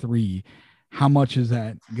game 3. How much is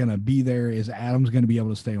that going to be there? Is Adams going to be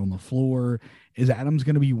able to stay on the floor? Is Adams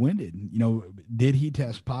going to be winded? You know, did he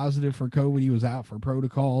test positive for COVID? He was out for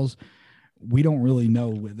protocols. We don't really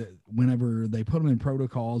know whenever they put him in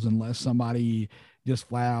protocols, unless somebody just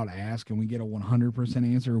flat out ask and we get a 100%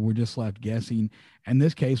 answer, we're just left guessing. In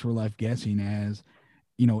this case, we're left guessing as,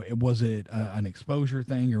 you know, was it an exposure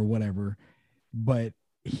thing or whatever, but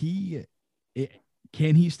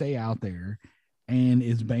can he stay out there, and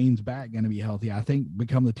is Bane's back going to be healthy? I think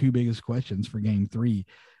become the 2 biggest questions for game 3.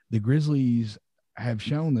 The Grizzlies have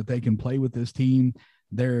shown that they can play with this team.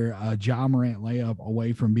 They're a Ja Morant layup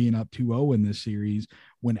away from being up 2-0 in this series,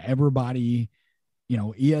 when everybody, you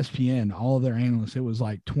know, ESPN, all of their analysts, it was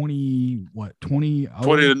like 20 to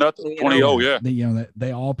nothing, 20-0, yeah. You know,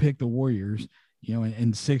 they all picked the Warriors, you know,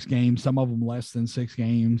 in 6 games, some of them less than 6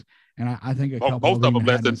 games. And I think a couple most of them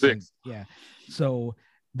less than 6. Yeah. So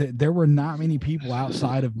there were not many people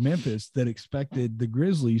outside of Memphis that expected the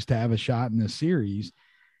Grizzlies to have a shot in this series.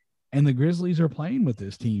 And the Grizzlies are playing with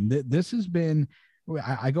this team. This has been,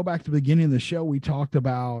 I go back to the beginning of the show. We talked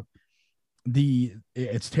about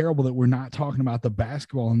it's terrible that we're not talking about the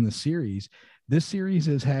basketball in this series. This series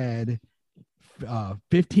has had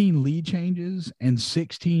 15 lead changes and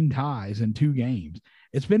 16 ties in 2 games.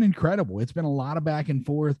 It's been incredible. It's been a lot of back and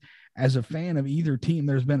forth. As a fan of either team,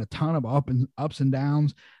 there's been a ton of ups and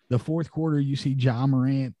downs. The fourth quarter, you see Ja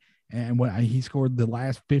Morant, and when he scored the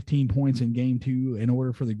last 15 points in game 2 in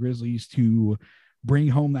order for the Grizzlies to bring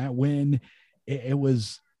home that win. It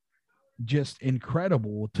was just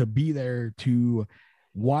incredible to be there to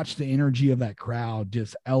watch the energy of that crowd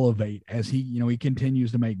just elevate as he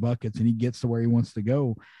continues to make buckets and he gets to where he wants to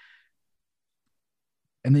go.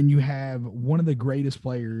 And then you have one of the greatest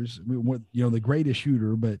players, the greatest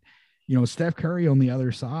shooter, but Steph Curry on the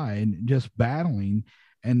other side just battling.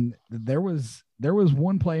 And there was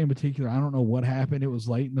one play in particular. I don't know what happened. It was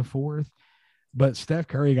late in the fourth, but Steph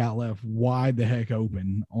Curry got left wide the heck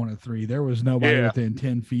open on a 3. There was nobody within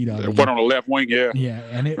 10 feet of him. Went on the left wing, yeah. Yeah,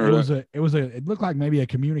 and it looked like maybe a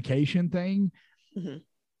communication thing,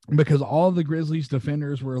 because all of the Grizzlies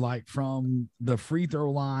defenders were like from the free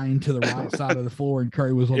throw line to the right side of the floor, and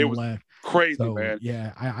Curry was on the left. Crazy, man.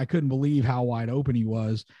 Yeah, I couldn't believe how wide open he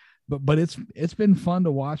was. But it's been fun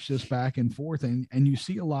to watch this back and forth, and you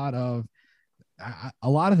see a lot of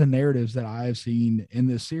the narratives that I have seen in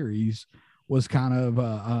this series was kind of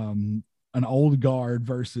an old guard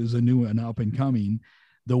versus a new and up and coming.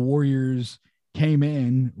 The Warriors came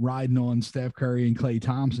in riding on Steph Curry and Klay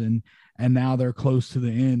Thompson, and now they're close to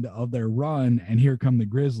the end of their run, and here come the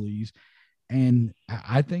Grizzlies. And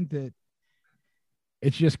I think that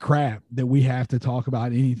it's just crap that we have to talk about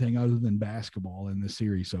anything other than basketball in this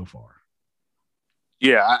series so far.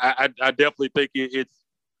 Yeah, I definitely think it's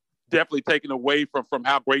definitely taken away from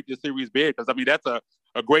how great this series been, because, I mean, that's a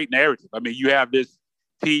great narrative. I mean, you have this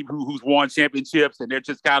team who's won championships, and they're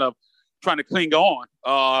just kind of trying to cling on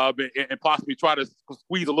and possibly try to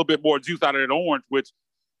squeeze a little bit more juice out of that orange,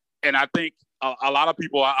 and I think a lot of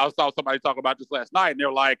people, I saw somebody talk about this last night, and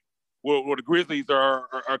they're like, well, the Grizzlies are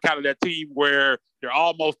kind of that team where they're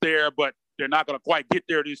almost there, but they're not going to quite get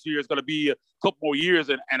there this year. It's going to be a couple more years.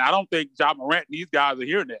 And I don't think Ja Morant and these guys are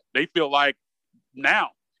hearing that. They feel like now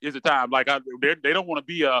is the time. Like they don't want to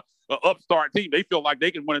be a upstart team. They feel like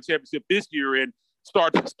they can win a championship this year and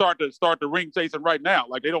start the ring chasing right now.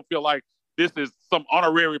 Like they don't feel like this is some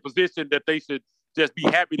honorary position that they should just be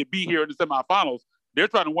happy to be here in the semifinals. They're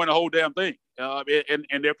trying to win the whole damn thing,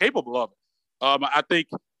 and they're capable of it. I think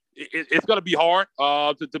it's going to be hard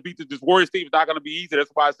to beat this Warriors team. It's not going to be easy.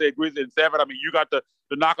 That's why I said Grizzlies in 7. I mean, you got to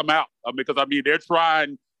knock them out because, I mean, they're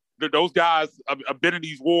trying. Those guys have been in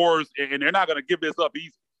these wars, and they're not going to give this up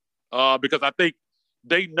easy because I think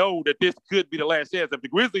they know that this could be the last chance. If the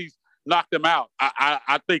Grizzlies knock them out,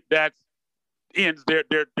 I think that ends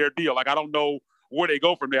their deal. Like, I don't know where they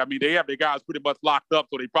go from there. I mean, they have their guys pretty much locked up,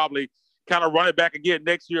 so they probably kind of run it back again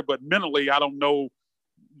next year. But mentally, I don't know.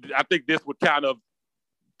 I think this would kind of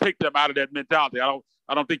take them out of that mentality.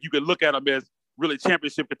 I don't think you can look at them as really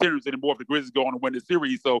championship contenders anymore if the Grizzlies go on to win the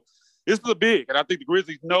series. So this is a big, and I think the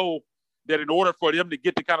Grizzlies know that in order for them to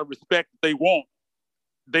get the kind of respect that they want,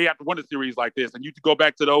 they have to win a series like this. And you can go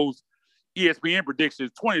back to those ESPN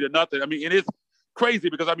predictions, 20-0. I mean, and it's crazy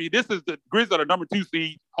because, I mean, this is the Grizzlies are the number 2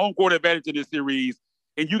 seed, home court advantage in this series,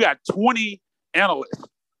 and you got 20 analysts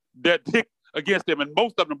that pick against them, and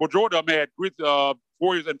most of them, majority of them had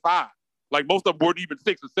Warriors in 5. Like, most of them weren't even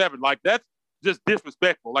 6 or 7. Like, that's just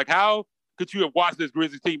disrespectful. Like, how could you have watched this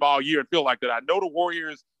Grizzlies team all year and feel like that? I know the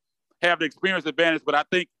Warriors have the experience advantage, but I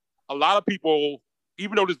think a lot of people,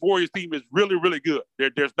 even though this Warriors team is really, really good,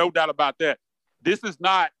 there's no doubt about that. This is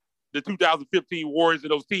not the 2015 Warriors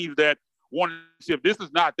and those teams that won the ship. This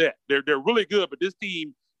is not that. They're really good, but this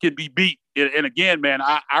team can be beat. And again, man,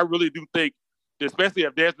 I really do think, especially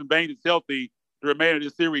if Desmond Bane is healthy, the remainder of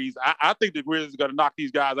this series, I think the Grizzlies are going to knock these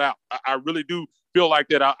guys out. I really do feel like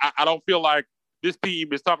that. I don't feel like this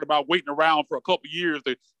team is talking about waiting around for a couple of years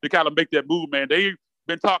to kind of make that move, man. They've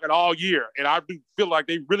been talking all year, and I do feel like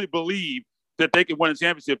they really believe that they can win a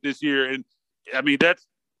championship this year. And, I mean, that's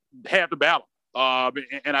half the battle.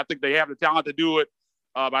 And I think they have the talent to do it.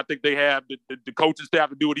 I think they have the coaching staff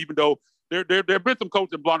to do it, even though there have been some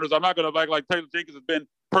coaching blunders. I'm not going to act like Taylor Jenkins has been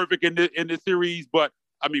perfect in this series, but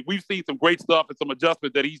I mean, we've seen some great stuff and some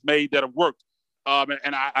adjustments that he's made that have worked.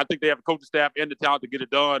 And I think they have the coaching staff and the talent to get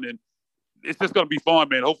it done. And it's just going to be fun,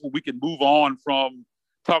 man. Hopefully we can move on from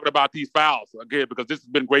talking about these fouls again, because this has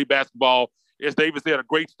been great basketball. As David said, a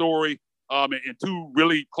great story and 2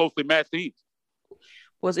 really closely matched teams.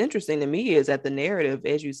 What's interesting to me is that the narrative,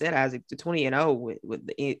 as you said, Isaac, the 20-0 with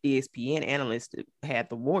the ESPN analysts had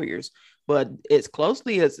the Warriors, But as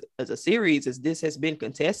closely as a series as this has been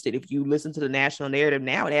contested, if you listen to the national narrative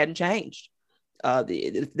now, it hadn't changed.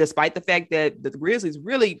 Despite the fact that the Grizzlies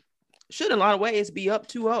really should, in a lot of ways, be up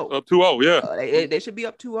 2-0. Up 2-0, yeah. They should be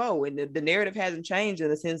up 2-0, and the narrative hasn't changed in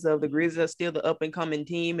the sense of the Grizzlies are still the up-and-coming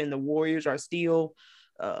team, and the Warriors are still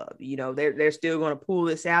they're still going to pull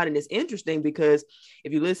this out. And it's interesting because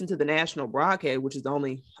if you listen to the national broadcast, which is the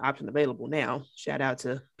only option available now, shout out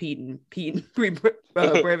to Pete and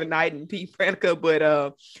Brevin Knight and Pete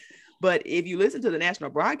Pranica. But if you listen to the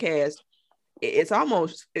national broadcast, it's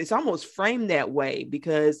almost framed that way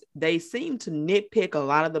because they seem to nitpick a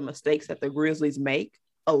lot of the mistakes that the Grizzlies make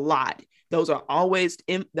a lot. Those are always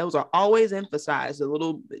emphasized,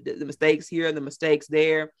 the mistakes here and the mistakes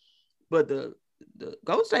there. But the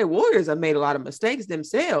Golden State Warriors have made a lot of mistakes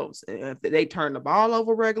themselves. They turn the ball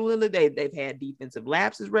over regularly. They've had defensive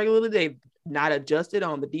lapses regularly. They've not adjusted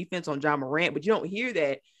on the defense on Ja Morant, but you don't hear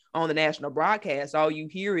that on the national broadcast. All you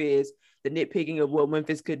hear is the nitpicking of what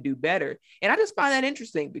Memphis could do better. And I just find that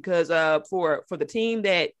interesting because for the team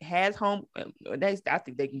that has I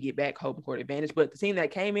think they can get back home court advantage, but the team that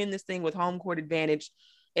came in this thing with home court advantage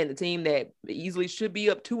and the team that easily should be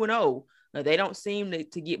up 2-0, they don't seem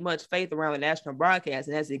to get much faith around the national broadcast,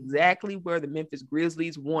 and that's exactly where the Memphis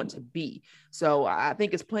Grizzlies want to be. So I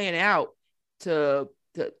think it's playing out to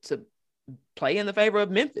play in the favor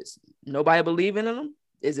of Memphis. Nobody believing in them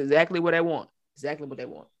is exactly what they want. Exactly what they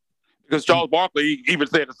want. Because Charles Barkley even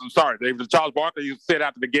said, I'm sorry, David, Charles Barkley said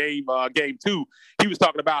after the game 2, he was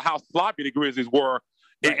talking about how sloppy the Grizzlies were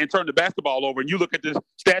and turned the basketball over. And you look at this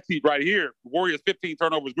stat sheet right here, Warriors 15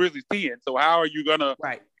 turnovers, Grizzlies 10. So how are you going to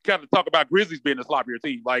kind of talk about Grizzlies being a sloppier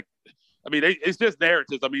team? Like, I mean, it's just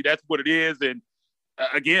narratives. I mean, that's what it is. And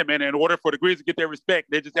again, man, in order for the Grizzlies to get their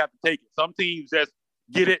respect, they just have to take it. Some teams just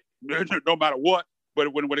get it no matter what.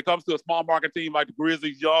 But when it comes to a small market team like the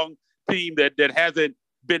Grizzlies, young team that hasn't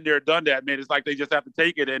been there, done that, man, it's like they just have to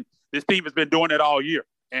take it. And this team has been doing it all year.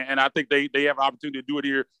 And I think they have an opportunity to do it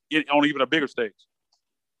here on even a bigger stage.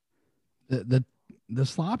 The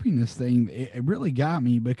sloppiness thing, it really got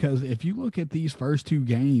me because if you look at these first 2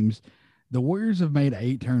 games, the Warriors have made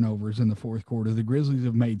 8 turnovers in the fourth quarter. The Grizzlies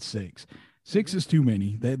have made 6. 6 is too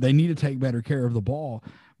many. They need to take better care of the ball.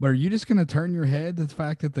 But are you just going to turn your head to the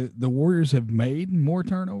fact that the Warriors have made more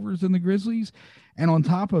turnovers than the Grizzlies? And on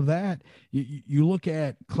top of that, you look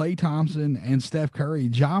at Klay Thompson and Steph Curry.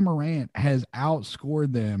 Ja Morant has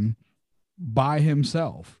outscored them by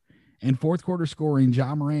himself. In fourth quarter scoring,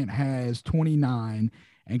 Ja Morant has 29,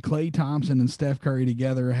 and Klay Thompson and Steph Curry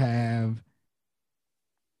together have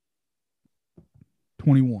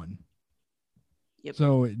 21. Yep.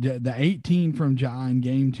 So the 18 from Ja in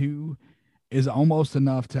game 2 is almost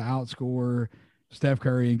enough to outscore Steph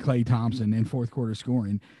Curry and Klay Thompson in fourth quarter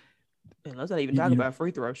scoring. And let's not even talk about free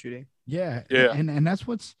throw shooting. Yeah. And that's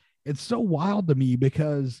it's so wild to me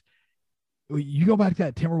because you go back to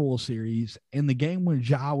that Timberwolves series and the game when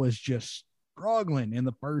Ja was just struggling in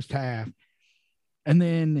the first half. And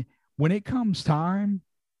then when it comes time,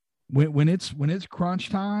 when it's crunch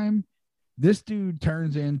time, this dude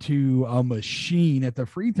turns into a machine at the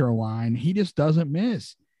free throw line. He just doesn't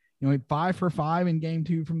miss. 5 for 5 in game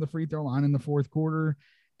 2 from the free throw line in the fourth quarter.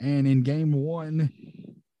 And in game 1,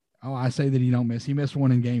 I say that he don't miss. He missed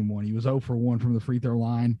 1 in game 1. He was 0 for 1 from the free throw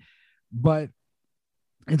line. But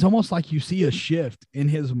it's almost like you see a shift in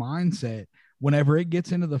his mindset whenever it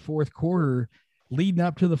gets into the fourth quarter. Leading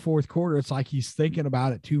up to the fourth quarter, it's like he's thinking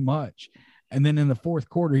about it too much. And then in the fourth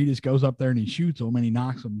quarter, he just goes up there and he shoots them and he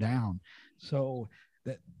knocks them down. So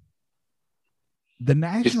that the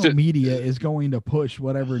national media is going to push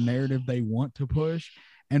whatever narrative they want to push.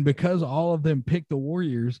 And because all of them pick the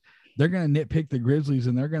Warriors, they're going to nitpick the Grizzlies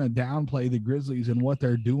and they're going to downplay the Grizzlies and what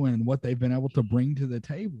they're doing and what they've been able to bring to the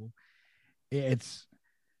table.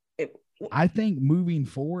 I think moving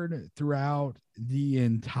forward throughout the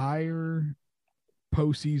entire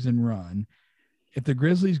postseason run, if the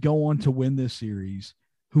Grizzlies go on to win this series,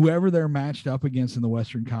 whoever they're matched up against in the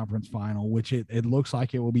Western Conference Final, which it looks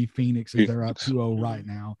like it will be Phoenix as they're up 2-0 right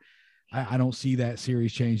now. I don't see that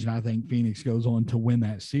series changing. I think Phoenix goes on to win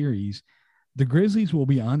that series. The Grizzlies will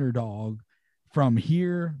be underdog from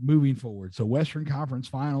here moving forward. So Western Conference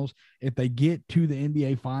Finals, if they get to the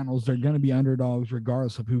NBA Finals, they're going to be underdogs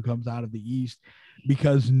regardless of who comes out of the East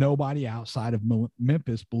because nobody outside of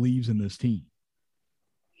Memphis believes in this team.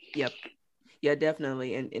 Yep. Yeah,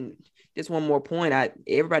 definitely. And just one more point.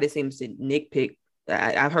 Everybody seems to nitpick.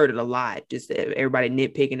 I've heard it a lot. Just everybody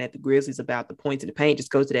nitpicking at the Grizzlies about the points in the paint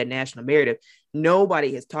just goes to that national narrative.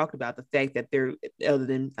 Nobody has talked about the fact that they're, other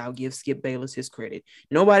than I'll give Skip Bayless his credit.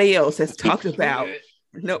 Nobody else has talked about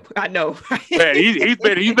Nope, I know. Man, he's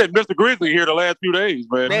been Mr. Grizzly here the last few days,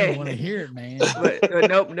 man. I don't want to hear it, man. But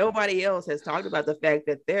nope, nobody else has talked about the fact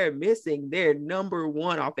that they're missing their number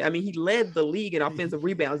one offense. I mean, he led the league in offensive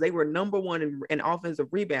rebounds. They were number one in offensive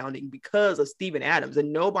rebounding because of Steven Adams,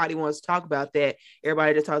 and nobody wants to talk about that.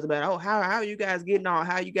 Everybody just talks about, oh, how are you guys getting on?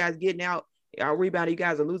 How are you guys getting out? Our rebounding, you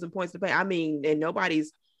guys are losing points to paint. I mean, and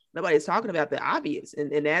nobody's talking about the obvious,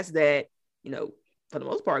 and that's that, you know, for the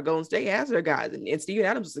most part, Golden State has their guys, and Steven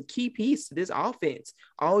Adams is a key piece to this offense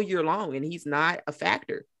all year long, and he's not a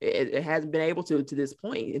factor. It hasn't been able to this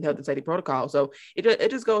point in health and safety protocol. So it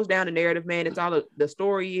just goes down to narrative, man. It's all the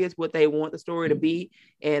story is what they want the story to be,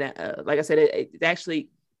 and like I said, it's actually,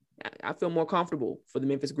 I feel more comfortable for the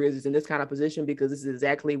Memphis Grizzlies in this kind of position because this is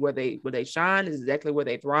exactly where they shine. This is exactly where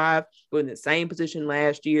they thrive. We're in the same position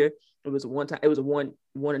last year. It was a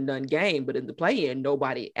one and done game, but in the play-in,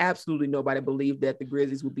 absolutely nobody believed that the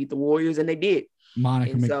Grizzlies would beat the Warriors, and they did.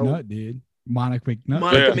 Monica McNutt did. Monica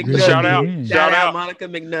McNutt. Shout out Monica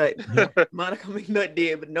McNutt. Yeah. Monica McNutt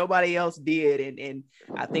did, but nobody else did. And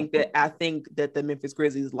I think that the Memphis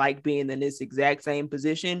Grizzlies like being in this exact same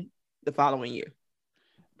position the following year.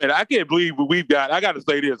 Man, I can't believe I got to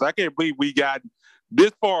say this. I can't believe we got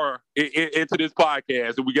this far into this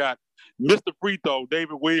podcast, and we got Mr. Free Throw,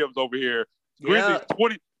 David Williams over here. Grizzlies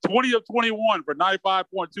 20 of 21 for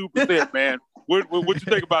 95.2%, man. What you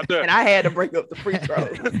think about that? And I had to bring up the free throw.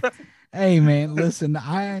 Hey, man, listen,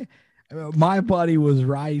 my buddy was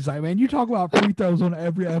right. He's like, man, you talk about free throws on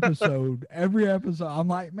every episode. I'm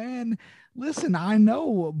like, man, listen, I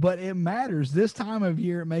know, but it matters. This time of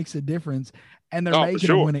year, it makes a difference. And they're making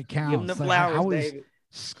it when it counts. Give them the flowers, I was David.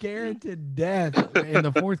 Scared to death in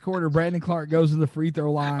the fourth quarter. Brandon Clark goes to the free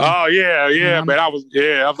throw line. Oh, yeah, man. I was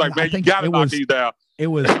like, man, you got to knock these down. It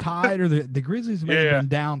was tied, or the Grizzlies may have been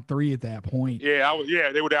down 3 at that point. Yeah,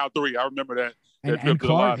 they were down 3. I remember that. And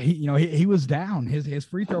Clark, he was down. His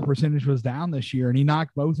free throw percentage was down this year, and he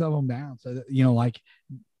knocked both of them down. So,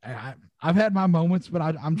 I've had my moments, but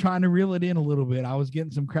I'm trying to reel it in a little bit. I was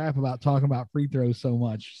getting some crap about talking about free throws so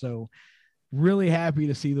much. So really happy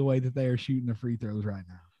to see the way that they are shooting the free throws right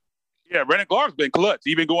now. Yeah, Brandon Clark's been clutch.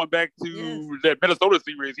 Even going back to that Minnesota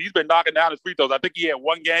series, he's been knocking down his free throws. I think he had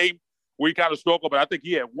one game where he kind of struggled, but I think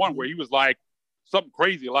he had one where he was like something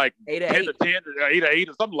crazy, like 10 to 10, 8 to 8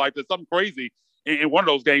 or something like that, something crazy in one of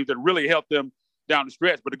those games that really helped them down the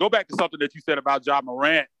stretch. But to go back to something that you said about Ja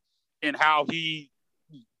Morant and how he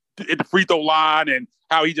at the free throw line and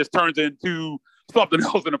how he just turns into something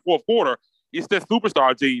else in the fourth quarter, it's that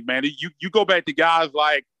superstar gene, man. You go back to guys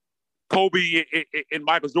like Kobe and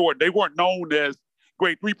Michael Jordan. They weren't known as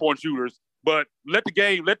great three-point shooters, but let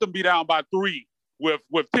them be down by 3 with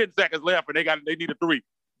 10 seconds left, and they need a 3.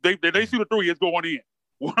 They shoot a 3, it's going in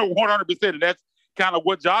 100%, and that's kind of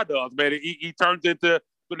what Ja does, man. He turns into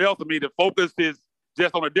something else to me. The focus is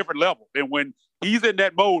just on a different level, and when he's in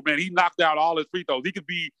that mode, man, he knocks out all his free throws. He could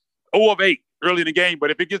be 0 of 8 early in the game,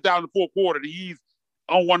 but if it gets down to the fourth quarter, he's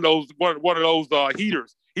on one of those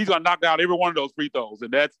heaters. He's gonna knock down every one of those free throws,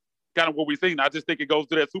 and that's kind of what we've seen. I just think it goes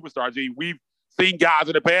to that superstar gene. We've seen guys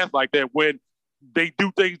in the past like that when they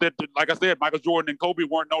do things that, like I said, Michael Jordan and Kobe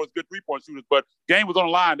weren't known as good three-point shooters, but game was on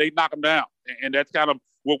the line, they knock them down, and that's kind of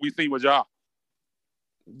what we've seen with Ja.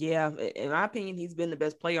 Yeah, in my opinion, he's been the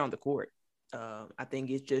best player on the court. I think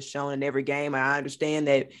it's just shown in every game. I understand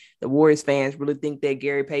that the Warriors fans really think that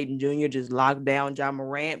Gary Payton Jr. just locked down Ja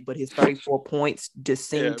Morant, but his 34 points just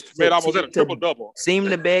seemed to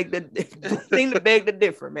beg the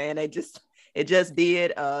differ, man. It just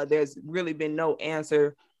did. There's really been no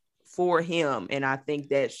answer for him, and I think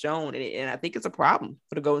that's shown, and I think it's a problem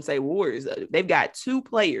for the Golden State Warriors. They've got 2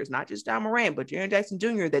 players, not just Ja Morant, but Jaren Jackson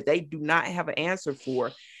Jr., that they do not have an answer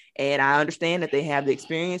for. And I understand that they have the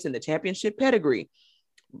experience and the championship pedigree,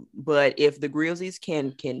 but if the Grizzlies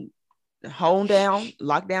can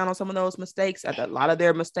lock down on some of those mistakes, a lot of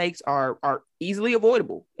their mistakes are easily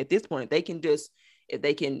avoidable at this point. If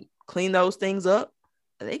they can clean those things up,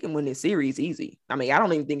 they can win this series easy. I mean, I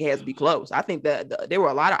don't even think it has to be close. I think that there were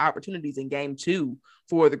a lot of opportunities in game 2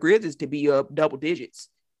 for the Grizzlies to be up double digits.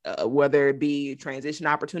 Whether it be transition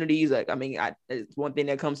opportunities, one thing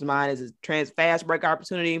that comes to mind is a fast break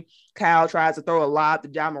opportunity. Kyle tries to throw a lob to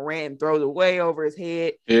Ja Morant and throws it way over his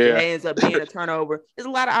head. It ends up being a turnover. There's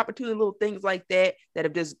a lot of opportunity, little things like that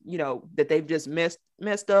have just, that they've just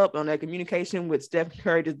messed up on their communication with Steph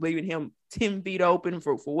Curry, just leaving him 10 feet open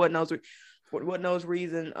for what knows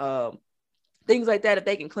reason. Things like that. If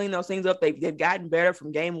they can clean those things up, they've gotten better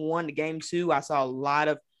from game 1 to game 2. I saw a lot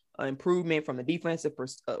of improvement from the defensive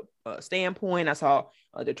standpoint. I saw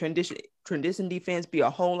the transition defense be a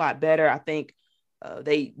whole lot better. I think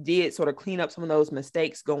They did sort of clean up some of those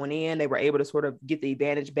mistakes going in. They were able to sort of get the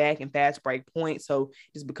advantage back in fast break points. So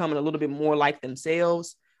it's becoming a little bit more like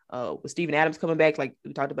themselves. With Steven Adams coming back, like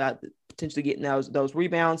we talked about, potentially getting those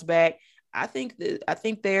rebounds back. I think they've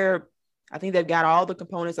got all the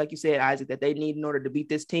components, like you said, Isaac, that they need in order to beat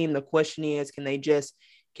this team. The question is,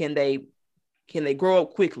 can they grow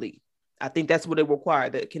up quickly? I think that's what it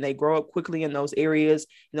requires. That can they grow up quickly in those areas,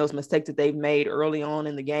 in those mistakes that they've made early on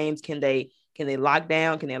in the games? Can they lock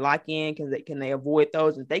down? Can they lock in? Can they avoid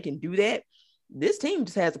those? And if they can do that, this team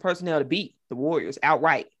just has the personnel to beat the Warriors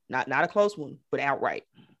outright. Not a close one, but outright.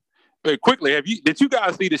 Very quickly, did you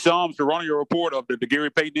guys see the Shams Charania report of the Gary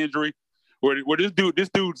Payton injury, where this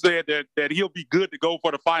dude said that he'll be good to go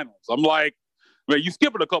for the finals? I'm like, man, you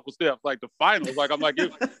skipping a couple steps, like the finals. Like, I'm like,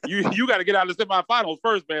 you got to get out of the semifinals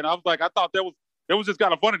first, man. I was like, I thought that was just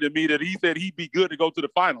kind of funny to me that he said he'd be good to go to the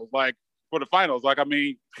finals, like for the finals. Like, I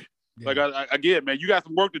mean, again, man, you got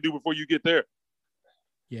some work to do before you get there.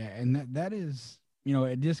 Yeah, and that is,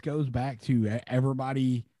 it just goes back to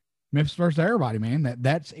everybody. Memphis versus everybody, man.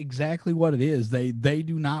 That's exactly what it is. They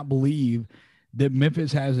do not believe that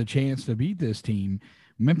Memphis has a chance to beat this team.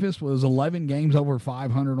 Memphis was 11 games over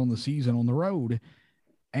 500 on the season on the road,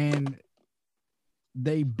 and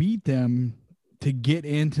they beat them to get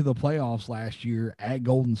into the playoffs last year at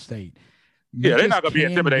Golden State. Yeah, they're not going to be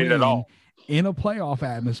intimidated at all. In a playoff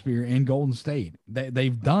atmosphere in Golden State.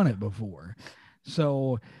 They've done it before.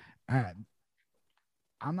 So I'm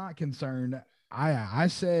not concerned. I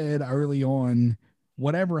said early on,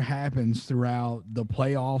 whatever happens throughout the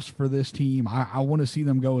playoffs for this team, I want to see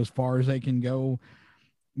them go as far as they can go.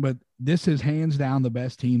 But this is hands down the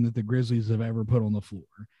best team that the Grizzlies have ever put on the floor.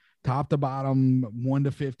 Top to bottom, 1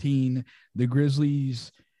 to 15, the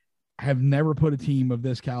Grizzlies have never put a team of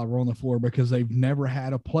this caliber on the floor because they've never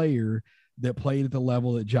had a player that played at the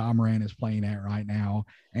level that Ja Morant is playing at right now,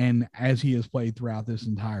 and as he has played throughout this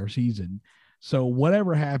entire season. So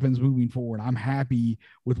whatever happens moving forward, I'm happy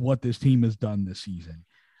with what this team has done this season.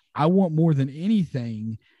 I want more than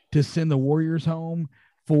anything to send the Warriors home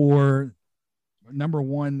for number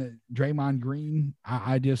one, Draymond Green.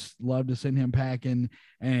 I just love to send him packing,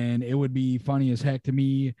 and it would be funny as heck to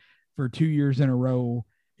me for 2 years in a row,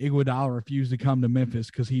 Iguodala refused to come to Memphis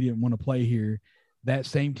because he didn't want to play here. That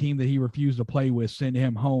same team that he refused to play with send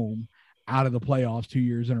him home out of the playoffs 2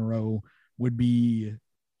 years in a row would be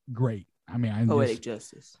great. I mean, poetic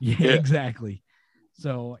justice. Yeah, exactly.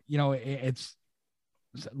 So, it's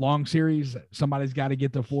a long series. Somebody's got to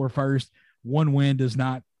get the 4 first. One win does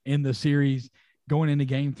not end the series. Going into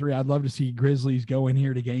game 3, I'd love to see Grizzlies go in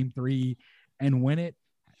here to game 3 and win it.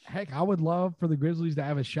 Heck, I would love for the Grizzlies to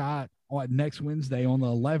have a shot on next Wednesday on the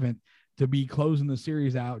 11th to be closing the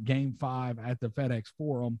series out game 5 at the FedEx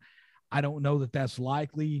Forum. I don't know that that's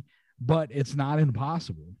likely, but it's not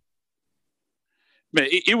impossible. Man,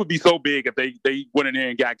 it would be so big if they went in there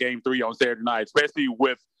and got game 3 on Saturday night, especially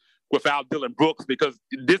without Dillon Brooks, because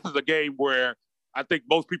this is a game where I think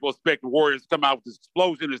most people expect the Warriors to come out with this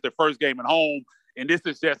explosion. It's their first game at home, and this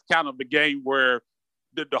is just kind of the game where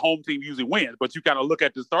the home team usually wins. But you kind of look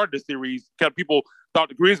at the start of the series, kind of people thought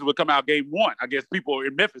the Grizzlies would come out game 1. I guess people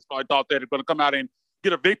in Memphis probably thought that they're going to come out and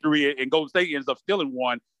get a victory, and Golden State ends up stealing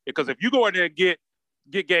one. Because if you go in there and get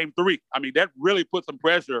game 3, I mean, that really puts some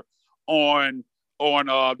pressure on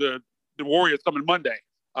the Warriors coming Monday,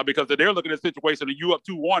 because they're looking at a situation and you up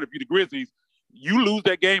 2-1 if you're the Grizzlies, you lose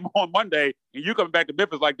that game on Monday and you're coming back to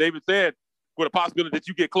Memphis, like David said, with a possibility that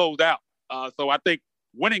you get closed out. So I think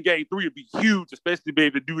winning game 3 would be huge, especially to be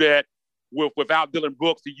able to do that without Dillon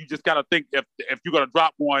Brooks. And you just got to think if you're going to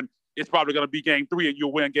drop one, it's probably going to be game 3 and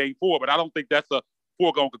you'll win game 4. But I don't think that's a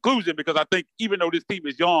foregone conclusion, because I think even though this team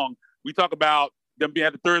is young, we talk about them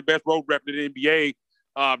being the 3rd best road record in the NBA.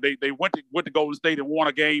 They went to Golden State and won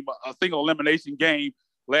a single elimination game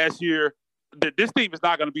last year. This team is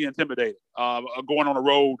not going to be intimidated going on the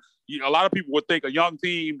road. A lot of people would think a young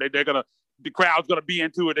team, the crowd's going to be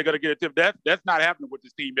into it. They're going to get it. That's not happening with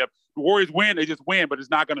this team. If the Warriors win, they just win, but it's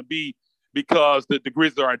not going to be because the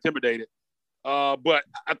Grizzlies are intimidated. But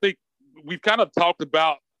I think we've kind of talked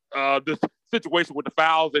about this situation with the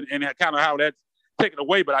fouls and kind of how that's taken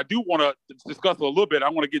away. But I do want to discuss it a little bit. I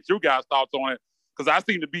want to get your guys' thoughts on it, because I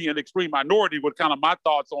seem to be an extreme minority with kind of my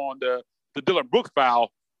thoughts on the Dillon Brooks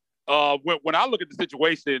foul. When I look at the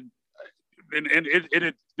situation, and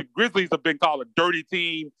the Grizzlies have been called a dirty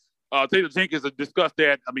team. Taylor Jenkins has discussed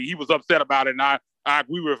that. I mean, he was upset about it, and I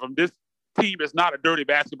agree with him. This team is not a dirty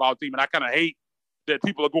basketball team, and I kind of hate that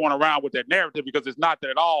people are going around with that narrative, because it's not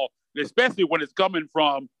that at all, especially when it's coming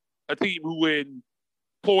from a team who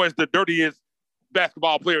employs the dirtiest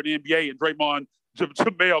basketball player in the NBA and Draymond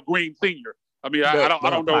Jamel Green Sr. I mean, I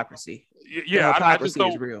don't know. Hypocrisy. Yeah, the I just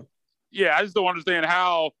don't. is real. Yeah, I just don't understand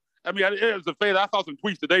how. I mean, as a fan, I saw some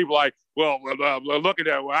tweets today like, well, look at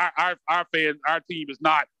that. Well, our fans, our team is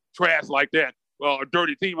not trash like that. Well, a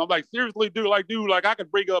dirty team. I'm like, seriously, dude, I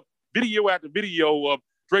could bring up video after video of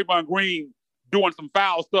Draymond Green doing some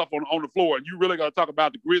foul stuff on the floor, and you really got to talk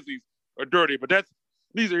about the Grizzlies are dirty. But that's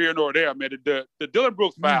neither here nor there, man. The Dillon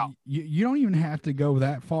Brooks foul. You don't even have to go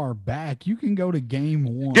that far back. You can go to game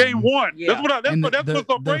one. Game one. Yeah. That's what's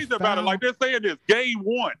so crazy about it. Like they're saying this game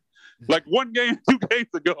one, like 1 game, 2 games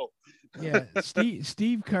ago. Yeah,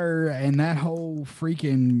 Steve Kerr and that whole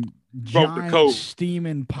freaking giant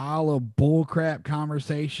steaming pile of bullcrap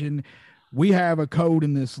conversation. We have a code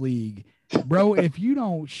in this league. Bro, if you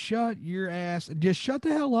don't shut your ass, just shut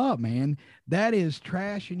the hell up, man. That is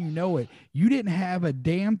trash, and you know it. You didn't have a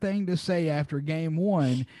damn thing to say after game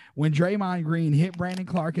one when Draymond Green hit Brandon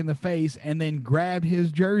Clark in the face and then grabbed his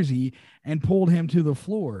jersey and pulled him to the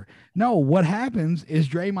floor. No, what happens is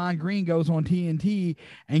Draymond Green goes on TNT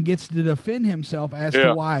and gets to defend himself as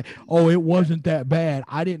to why, it wasn't that bad.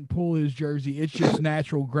 I didn't pull his jersey. It's just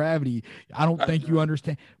natural gravity. I don't think you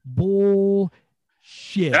understand. Bullshit.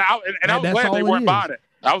 And I was glad they weren't buying it.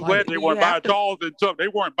 I was glad they weren't buying Charles and Chuck. They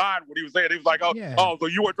weren't buying what he was saying. He was like, so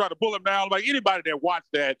you weren't trying to pull him down. Like anybody that watched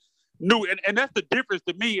that knew. And that's the difference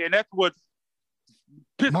to me. And that's what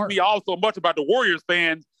pisses me off so much about the Warriors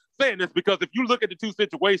fans saying this, because if you look at the two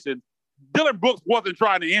situations, Dillon Brooks wasn't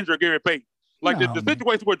trying to injure Gary Payton. Like the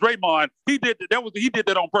situation with Draymond, he did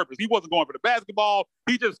that on purpose. He wasn't going for the basketball.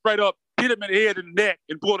 He just straight up hit him in the head and the neck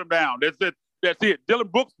and pulled him down. That's it. Dillon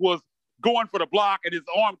Brooks was going for the block, and his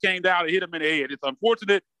arm came down and hit him in the head. It's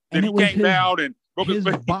unfortunate that he came down and broke his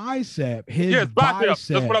bicep. His bicep.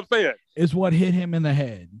 That's what I'm saying. Is what hit him in the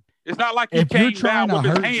head. It's not like he came down with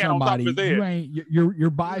his hand on top of his head.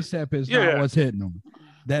 Your bicep is not what's hitting him.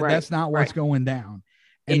 That's not what's going down.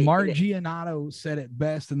 And Mark Giannotto said it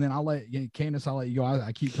best, and then Candace, I'll let you go.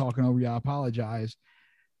 I keep talking over you. I apologize.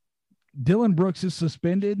 Dillon Brooks is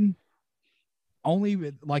suspended.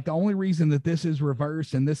 The only reason that this is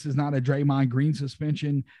reversed and this is not a Draymond Green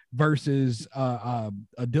suspension versus a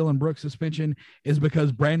Dillon Brooks suspension is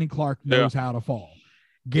because Brandon Clark knows how to fall.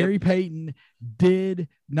 Gary Payton did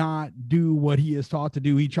not do what he is taught to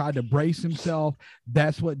do. He tried to brace himself.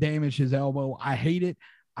 That's what damaged his elbow. I hate it.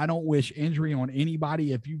 I don't wish injury on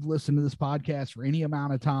anybody. If you've listened to this podcast for any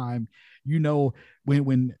amount of time, you know,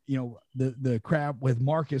 when the crap with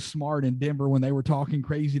Marcus Smart in Denver, when they were talking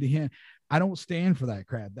crazy to him, I don't stand for that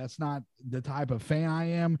crap. That's not the type of fan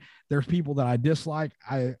I am. There's people that I dislike.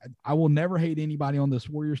 I will never hate anybody on this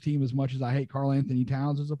Warriors team as much as I hate Karl Anthony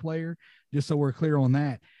Towns as a player, just so we're clear on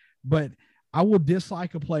that. But I will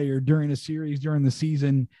dislike a player during a series, during the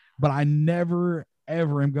season, but I never,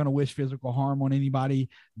 ever am going to wish physical harm on anybody.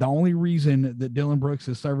 The only reason that Dillon Brooks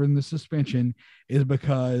is serving the suspension is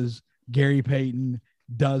because Gary Payton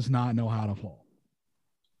does not know how to fall.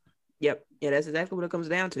 Yep. Yeah, that's exactly what it comes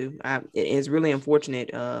down to. It's really unfortunate.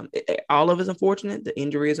 All of it's unfortunate. The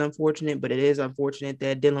injury is unfortunate, but it is unfortunate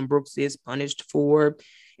that Dillon Brooks is punished for.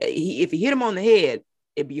 If he hit him on the head,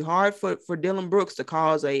 it'd be hard for Dillon Brooks to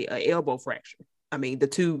cause a elbow fracture. I mean, the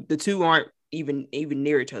two aren't even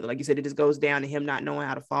near each other. Like you said, it just goes down to him not knowing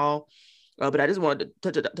how to fall. But I just wanted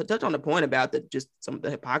to touch on the point about just some of the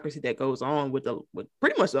hypocrisy that goes on with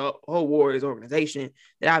pretty much the whole Warriors organization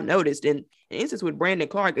that I've noticed. And in instance with Brandon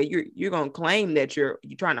Clark, you're going to claim that you're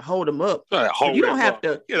trying to hold him up. You don't have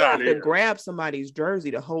to grab somebody's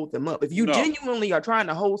jersey to hold them up. If you genuinely are trying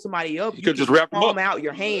to hold somebody up, you can just wrap them out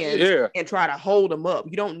your hands and try to hold them up.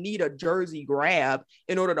 You don't need a jersey grab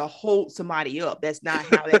in order to hold somebody up. That's not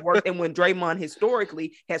how that works. And when Draymond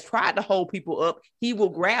historically has tried to hold people up, he will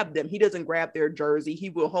grab them. He doesn't grab their jersey. He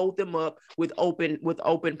will hold them up with open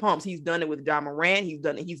pumps. He's done it with Ja Morant. He's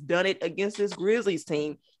done it against this Grizzlies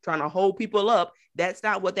team, trying to hold people up. That's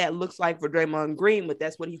not what that looks like for Draymond Green, but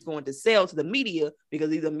that's what he's going to sell to the media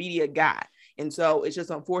because he's a media guy. And so it's just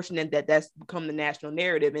unfortunate that that's become the national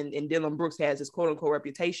narrative. And Dillon Brooks has his quote unquote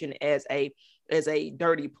reputation as a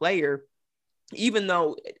dirty player, even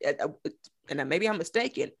though, and maybe I'm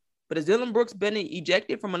mistaken, but has Dillon Brooks been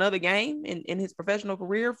ejected from another game in his professional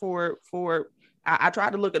career for I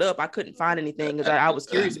tried to look it up. I couldn't find anything because I was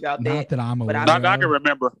curious about that. Not that I'm aware. Not I can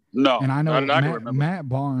remember. No. And I know Matt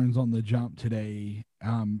Barnes on the Jump today,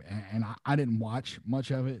 and I didn't watch much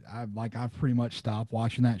of it. I've pretty much stopped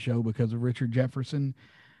watching that show because of Richard Jefferson.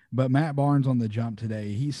 But Matt Barnes on the Jump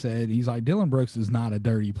today, he's like, Dillon Brooks is not a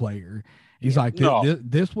dirty player. He's like,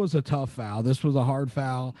 this was a tough foul. This was a hard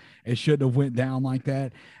foul. It shouldn't have went down like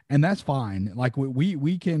that. And that's fine. Like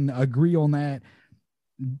we can agree on that.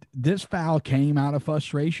 This foul came out of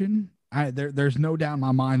frustration. There's no doubt in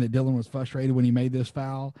my mind that Dylan was frustrated when he made this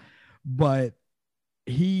foul, but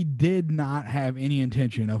he did not have any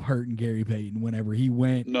intention of hurting Gary Payton whenever he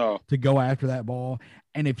went to go after that ball.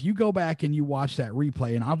 And if you go back and you watch that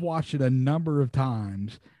replay, and I've watched it a number of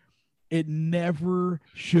times, it never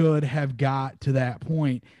should have got to that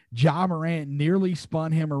point. Ja Morant nearly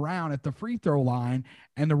spun him around at the free throw line,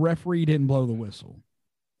 and the referee didn't blow the whistle.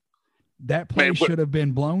 That play should have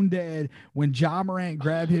been blown dead. When Ja Morant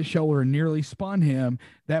grabbed his shoulder and nearly spun him,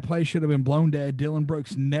 that play should have been blown dead. Dillon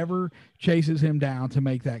Brooks never chases him down to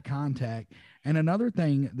make that contact. And another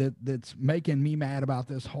thing that's making me mad about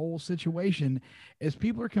this whole situation is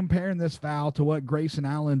people are comparing this foul to what Grayson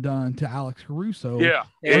Allen done to Alex Caruso. Yeah,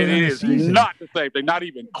 it is not the same thing, not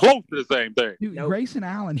even close to the same thing. Dude, Grayson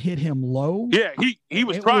Allen hit him low. Yeah, he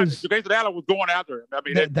was trying. Grayson Allen was going after him. I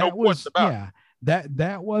mean, there's no question about it.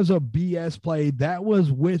 That was a BS play. That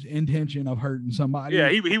was with intention of hurting somebody. Yeah,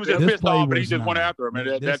 he was just pissed off, but he just went after him,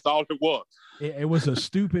 and that's all it was. It was a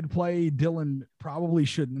stupid play. Dillon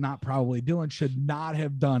should not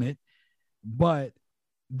have done it, but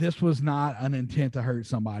this was not an intent to hurt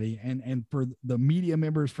somebody. And for the media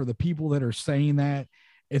members, for the people that are saying that,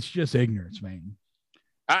 it's just ignorance, man.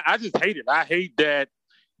 I just hate it. I hate that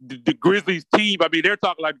the Grizzlies team, I mean, they're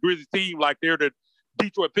talking like the Grizzlies team like they're the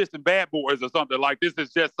Detroit Pistons bad boys or something. Like this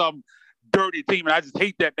is just some dirty team, and I just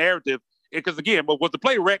hate that narrative. Because again, but was the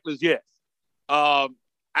play reckless? Yes. I'm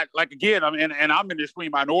in the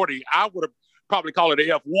extreme minority. I would have probably called it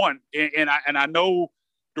a F1, and I know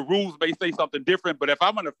the rules may say something different, but if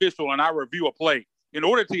I'm an official and I review a play, in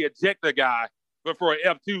order to eject a guy, but for an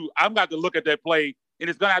F2, I'm got to look at that play, and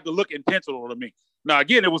it's gonna have to look intentional to me. Now,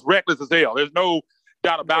 again, it was reckless as hell. There's no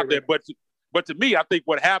doubt about that. But to me, I think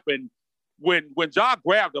what happened. When Ja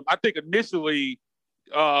grabbed him, I think initially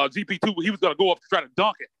GP2, he was going to go up to try to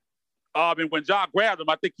dunk it. And when Ja grabbed him,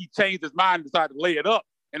 I think he changed his mind and decided to lay it up.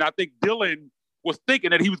 And I think Dillon was thinking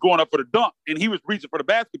that he was going up for the dunk, and he was reaching for the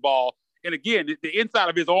basketball. And again, the inside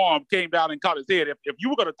of his arm came down and caught his head. If you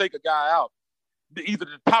were going to take a guy out, either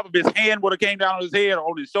the top of his hand would have came down on his head or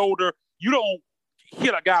on his shoulder. You don't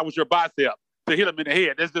hit a guy with your bicep to hit him in the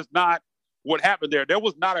head. That's just not what happened there. There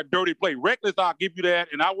was not a dirty play. Reckless, I'll give you that,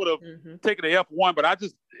 and I would have taken the F1, but I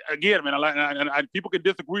just, again, man, and people can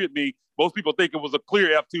disagree with me. Most people think it was a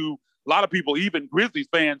clear F2. A lot of people, even Grizzlies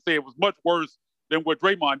fans, say it was much worse than what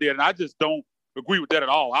Draymond did, and I just don't agree with that at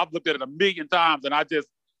all. I've looked at it a million times, and I just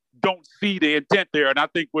don't see the intent there, and I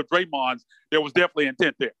think with Draymond's, there was definitely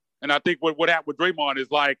intent there. And I think what happened with Draymond is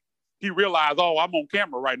like he realized, oh, I'm on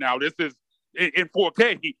camera right now. This is in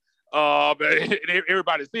 4K. And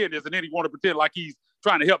everybody's seeing this, and then he want to pretend like he's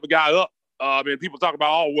trying to help the guy up. And people talk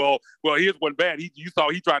about, oh, well, his wasn't bad. You saw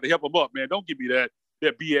he tried to help him up, man. Don't give me that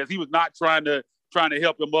BS. He was not trying to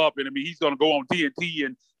help him up, and I mean, he's going to go on TNT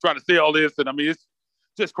and try to sell this, and I mean, it's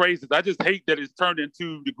just crazy. I just hate that it's turned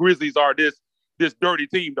into the Grizzlies are this dirty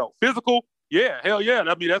team, though. Physical, yeah, hell yeah.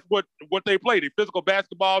 I mean, that's what they play. They physical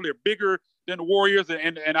basketball. They're bigger than the Warriors,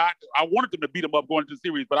 and I wanted them to beat them up going into the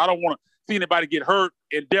series, but I don't want to see anybody get hurt,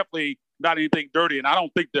 and definitely not anything dirty. And I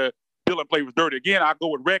don't think the Dillon play was dirty. Again, I go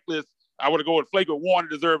with reckless. I would go with flagrant one to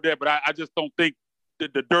deserve that, but I just don't think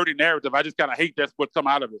the dirty narrative. I just kind of hate that's what's come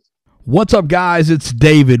out of it. What's up, guys? It's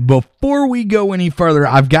David. Before we go any further,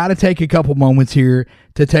 I've got to take a couple moments here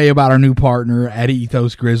to tell you about our new partner at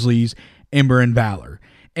Ethos Grizzlies, Ember and Valor.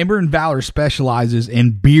 Ember and Valor specializes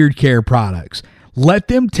in beard care products. Let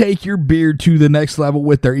them take your beard to the next level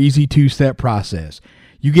with their easy two-step process.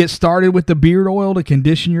 You get started with the beard oil to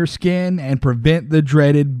condition your skin and prevent the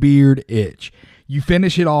dreaded beard itch. You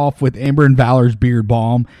finish it off with Ember and Valor's beard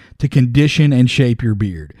balm to condition and shape your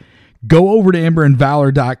beard. Go over to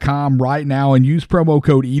emberandvalor.com right now and use promo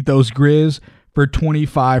code EthosGrizz for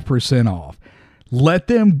 25% off. Let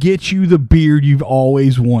them get you the beard you've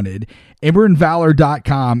always wanted.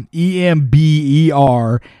 Emberandvalor.com,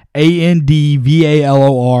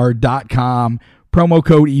 EMBERANDVALOR.com. Promo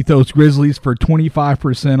code EthosGrizzlies for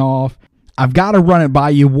 25% off. I've got to run it by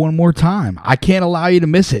you one more time. I can't allow you to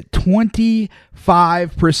miss it. 25%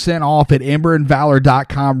 off at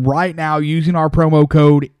emberandvalor.com right now using our promo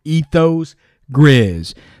code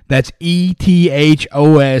EthosGrizz. That's EthosGrizz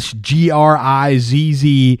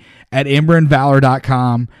at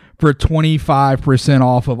emberandvalor.com for 25%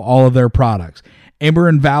 off of all of their products. Ember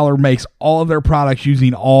and Valor makes all of their products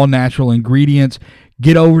using all natural ingredients.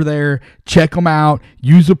 Get over there, check them out,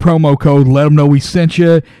 use the promo code, let them know we sent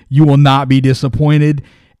you. You will not be disappointed.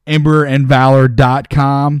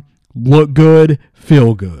 Emberandvalor.com. Look good,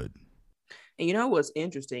 feel good. And you know what's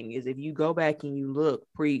interesting is if you go back and you look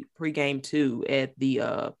pre-game 2 at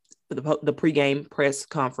the for the pregame press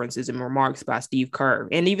conferences and remarks by Steve Kerr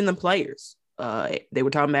and even the players. They were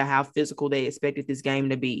talking about how physical they expected this game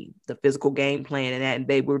to be, the physical game plan, and that and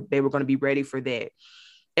they were going to be ready for that.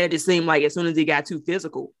 And it just seemed like as soon as it got too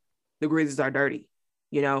physical, the Grizzlies are dirty.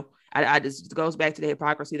 You know, I just, it goes back to the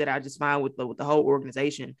hypocrisy that I just find with the whole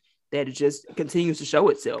organization, that it just continues to show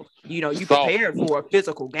itself. You know, you prepared for a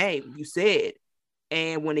physical game, you said,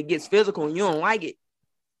 and when it gets physical and you don't like it,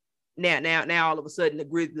 now all of a sudden the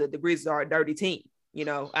Grizzlies are a dirty team. You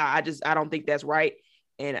know, I don't think that's right.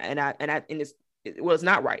 It's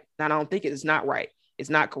not right. I don't think it's not right. It's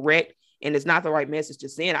not correct, and it's not the right message to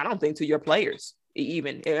send. I don't think to your players,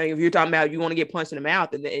 even if you're talking about you want to get punched in the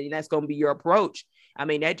mouth, and that's going to be your approach. I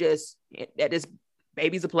mean, that just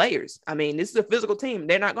babies the players. I mean, this is a physical team.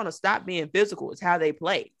 They're not going to stop being physical. It's how they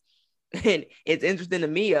play, and it's interesting to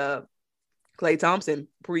me. Klay Thompson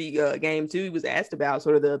pre-game 2, he was asked about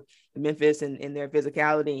sort of the Memphis and their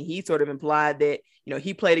physicality, and he sort of implied that, you know,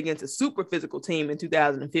 he played against a super physical team in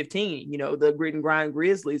 2015, you know, the grit and grind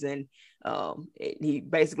Grizzlies, and he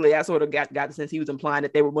basically, I sort of got the sense he was implying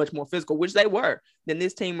that they were much more physical, which they were, than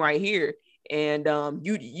this team right here. And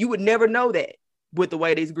you would never know that with the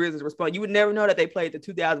way these Grizzlies respond. You would never know that they played the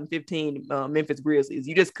 2015 Memphis Grizzlies.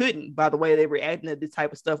 You just couldn't, by the way they were acting to this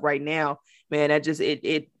type of stuff right now. Man, that just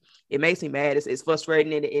it makes me mad. It's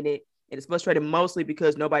frustrating, and it's frustrating mostly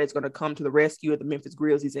because nobody's going to come to the rescue of the Memphis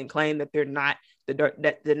Grizzlies and claim that they're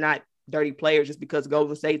not dirty players just because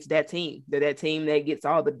Golden State's that team. They're that team that gets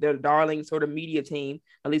all the darling sort of media team.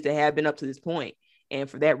 At least they have been up to this point. And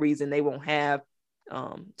for that reason, they won't have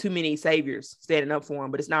too many saviors standing up for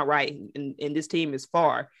them. But it's not right. And this team is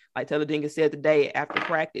far, like Taylor Dinkins said today after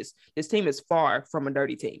practice, this team is far from a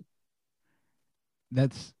dirty team.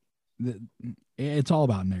 It's all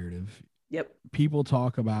about narrative. Yep. People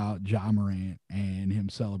talk about Ja Morant and him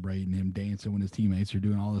celebrating, him dancing when his teammates are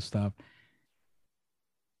doing all this stuff.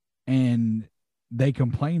 And they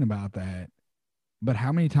complain about that. But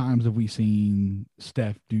how many times have we seen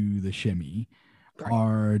Steph do the shimmy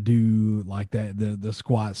or do like that, the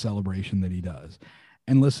squat celebration that he does?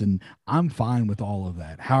 And listen, I'm fine with all of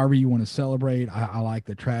that. However you want to celebrate. I like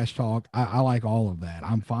the trash talk. I like all of that.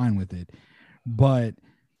 I'm fine with it. But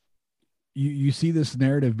you see this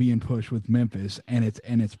narrative being pushed with Memphis, and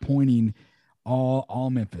it's pointing all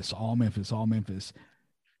Memphis.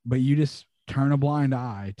 But you just turn a blind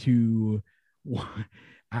eye to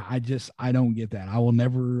I don't get that. I will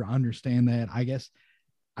never understand that. I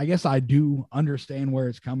guess I do understand where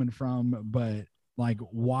it's coming from, but like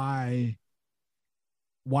why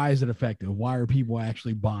is it effective? Why are people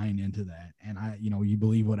actually buying into that? And you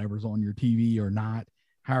believe whatever's on your TV or not,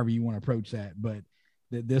 however you want to approach that, but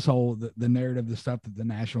this whole the narrative, the stuff that the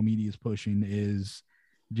national media is pushing is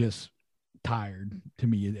just tired to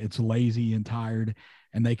me. It's lazy and tired,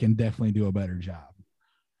 and they can definitely do a better job.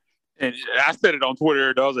 And I said it on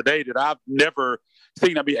Twitter the other day that I've never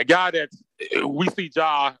seen. I mean, a guy that we see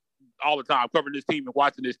Ja all the time covering this team and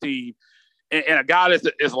watching this team, and a guy that's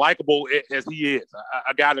as likable as he is,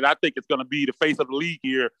 a guy that I think is going to be the face of the league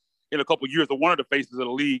here in a couple of years, or one of the faces of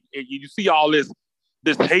the league. And you see all this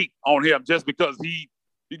hate on him just because he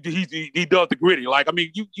does the gritty. Like, I mean,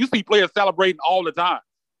 you see players celebrating all the time.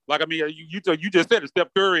 Like, I mean, you just said it, Steph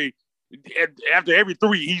Curry, after every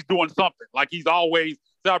three, he's doing something. Like, he's always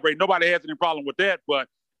celebrating. Nobody has any problem with that, but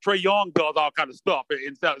Trae Young does all kind of stuff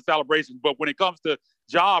in celebrations. But when it comes to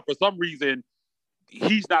Ja, for some reason,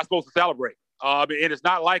 he's not supposed to celebrate. And it's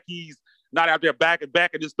not like he's not out there backing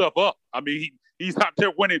this stuff up. I mean, he's out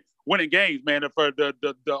there winning games, man. For the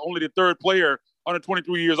only the third player under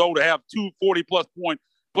 23 years old to have 2 40-plus point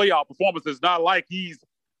playoff performances. Not like he's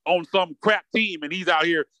on some crap team and he's out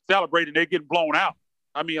here celebrating. They're getting blown out.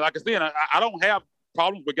 I mean, like I said, I don't have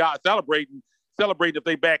problems with guys celebrating if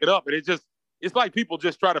they back it up. And it's like people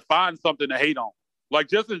just try to find something to hate on. Like,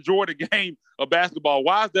 just enjoy the game of basketball.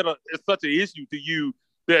 Why is that such an issue to you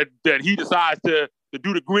that he decides to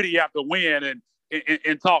do the gritty after win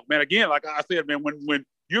and talk, man? Again, like I said, man, when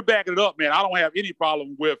you're backing it up, man, I don't have any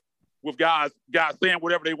problem with guys saying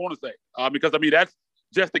whatever they want to say, because I mean that's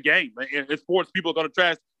just the game. In sports, people are going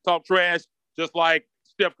to talk trash, just like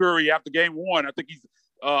Steph Curry after game 1. I think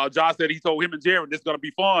Ja said he told him and Jared this is going to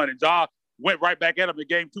be fun, and Ja went right back at him in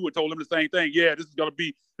game 2 and told him the same thing. Yeah, this is going to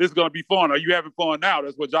be fun. Are you having fun now?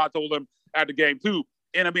 That's what Ja told him after game 2.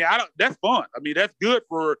 And I mean, that's fun. I mean, that's good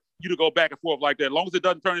for you to go back and forth like that. As long as it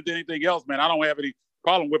doesn't turn into anything else, man, I don't have any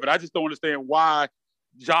problem with it. I just don't understand why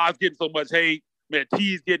Ja's getting so much hate. Man,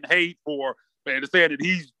 T's getting hate for, man, saying that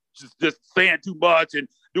he's just saying too much and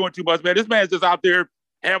doing too much. Man, this man's just out there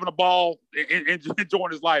having a ball and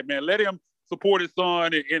enjoying his life, man. Let him support his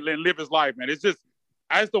son and live his life, man. It's just,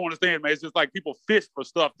 I just don't understand, man. It's just like people fish for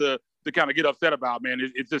stuff to kind of get upset about, man.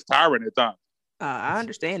 It's just tiring at times. I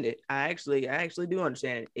understand it. I actually do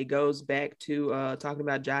understand it. It goes back to talking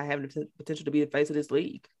about Ja having the potential to be the face of this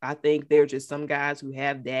league. I think there's just some guys who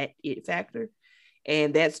have that it factor,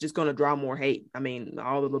 and that's just going to draw more hate. I mean,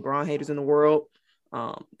 all the LeBron haters in the world,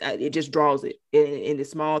 it just draws it in the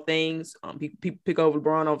small things. People pick over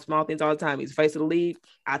LeBron over small things all the time. He's the face of the league.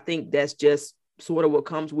 I think that's just sort of what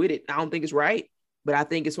comes with it. I don't think it's right, but I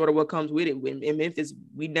think it's sort of what comes with it. In Memphis,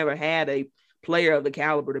 we never had a player of the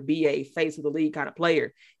caliber to be a face of the league kind of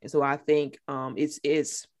player. And so I think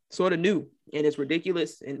it's sort of new and it's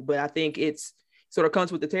ridiculous. But I think it's sort of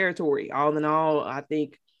comes with the territory. All in all, I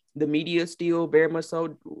think the media still very much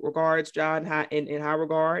so regards Ja in high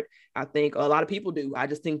regard. I think a lot of people do. I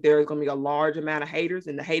just think there's going to be a large amount of haters,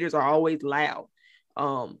 and the haters are always loud.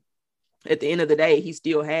 At the end of the day, he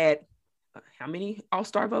still had how many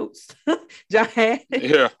All-Star votes Ja had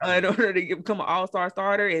in order to become an All-Star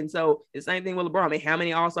starter. And so the same thing with LeBron. I mean, how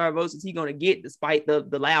many All-Star votes is he going to get despite the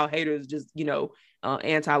loud haters just,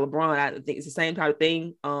 anti-LeBron? I think it's the same type of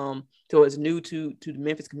thing. So it's new to the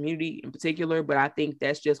Memphis community in particular, but I think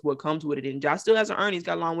that's just what comes with it. And Ja still hasn't earned. He's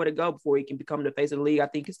got a long way to go before he can become the face of the league. I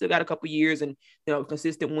think he's still got a couple years and,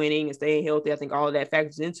 consistent winning and staying healthy. I think all of that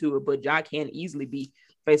factors into it, but Ja can easily be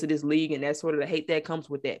face of this league. And that's sort of the hate that comes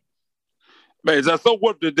with that. Man, so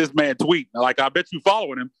what did this man tweet? Like, I bet you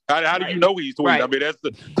following him. How do you know he's tweeting? Right. I mean, that's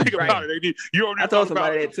the thing about it. I told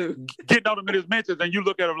somebody that too. Getting on him in his mentions, and you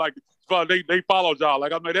look at him like they follow Ja.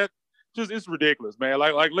 Like, I mean, that's just, it's ridiculous, man.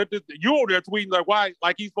 Like let this, you over there tweeting like why,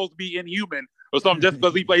 like he's supposed to be inhuman or something just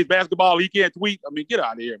because he plays basketball, he can't tweet. I mean, get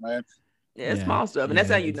out of here, man. Yeah, it's small stuff, and that's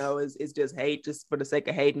how you know it's just hate, just for the sake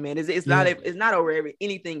of hating, man. It's not over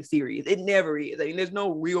anything serious. It never is. I mean, there's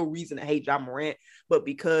no real reason to hate Ja Morant, but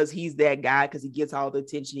because he's that guy, because he gets all the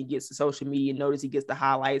attention, he gets the social media notice, he gets the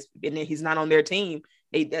highlights, and then he's not on their team.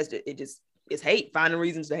 It's hate. Finding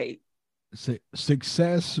reasons to hate.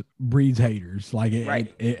 Success breeds haters. Like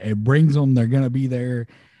it brings them. They're gonna be there.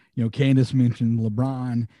 Candace mentioned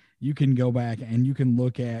LeBron. You can go back and you can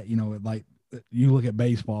look at like. You look at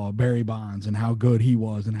baseball, Barry Bonds, and how good he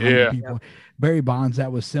was, and how many people. Barry Bonds,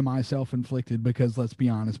 that was semi-self-inflicted because let's be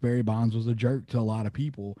honest, Barry Bonds was a jerk to a lot of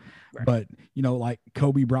people. Right. But like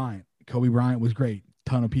Kobe Bryant. Kobe Bryant was great.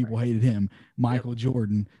 Ton of people hated him. Michael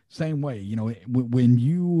Jordan, same way. When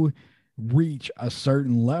you reach a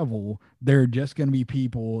certain level, there are just going to be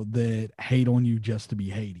people that hate on you just to be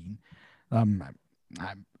hating.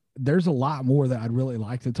 There's a lot more that I'd really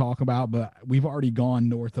like to talk about, but we've already gone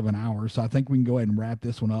north of an hour. So I think we can go ahead and wrap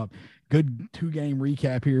this one up. Good 2-game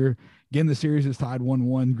recap here. Again, the series is tied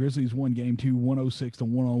 1-1. Grizzlies won game 2,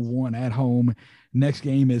 106-101 at home. Next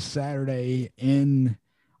game is Saturday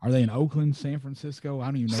are they in Oakland, San Francisco? I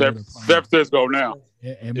don't even know. San Francisco now.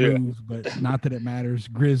 It moves, but not that it matters.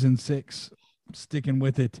 Grizz in 6, sticking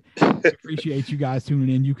with it. Appreciate you guys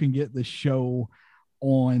tuning in. You can get the show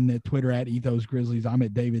on Twitter at Ethos Grizzlies. I'm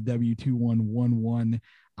at David W2111. I'm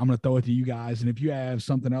going to throw it to you guys. And if you have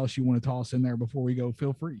something else you want to toss in there before we go,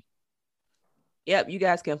 feel free. Yep. You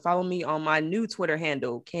guys can follow me on my new Twitter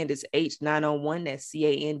handle, Candace H901. That's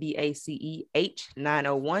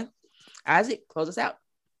CandaceH901. Isaac, close us out.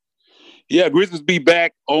 Yeah, Grizzlies be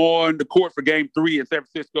back on the court for game 3 in San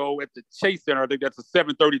Francisco at the Chase Center. I think that's a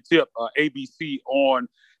 7:30 tip, ABC on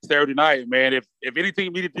Saturday night, man. If any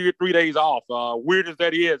team needed to get 3 days off, weird as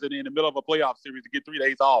that is, and in the middle of a playoff series to get 3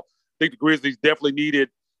 days off, I think the Grizzlies definitely needed.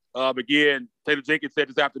 Again, Taylor Jenkins said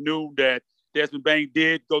this afternoon that Desmond Bane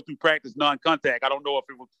did go through practice non-contact. I don't know if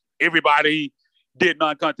it was everybody did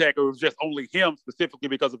non-contact or it was just only him specifically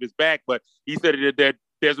because of his back, but he said that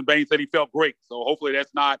Desmond Bane said he felt great. So hopefully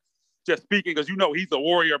that's not just speaking because he's a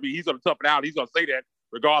warrior. I mean, he's going to tough it out. He's going to say that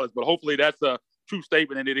regardless, but hopefully that's a true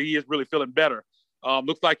statement and that he is really feeling better.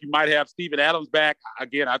 Looks like you might have Steven Adams back.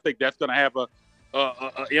 Again, I think that's going to have a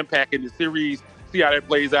impact in the series. See how that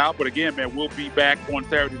plays out. But again, man, we'll be back on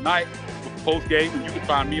Saturday night with the post game. And you can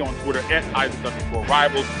find me on Twitter at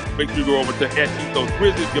Isaac_Rivals. Make sure you go over to @Ethos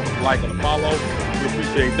Grizzlies. Give us a like and a follow. We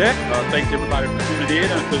appreciate that. Thanks everybody for tuning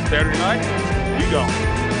in. Until Saturday night, we go.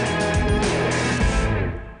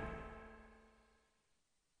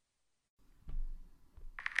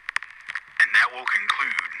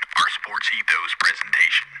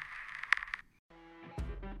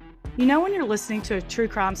 You know when you're listening to a true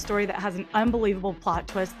crime story that has an unbelievable plot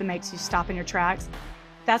twist that makes you stop in your tracks?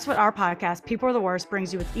 That's what our podcast, People Are the Worst,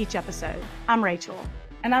 brings you with each episode. I'm Rachel.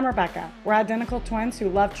 And I'm Rebecca. We're identical twins who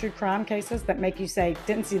love true crime cases that make you say,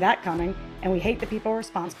 didn't see that coming, and we hate the people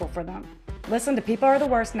responsible for them. Listen to People Are the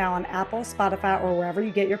Worst now on Apple, Spotify, or wherever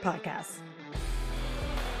you get your podcasts.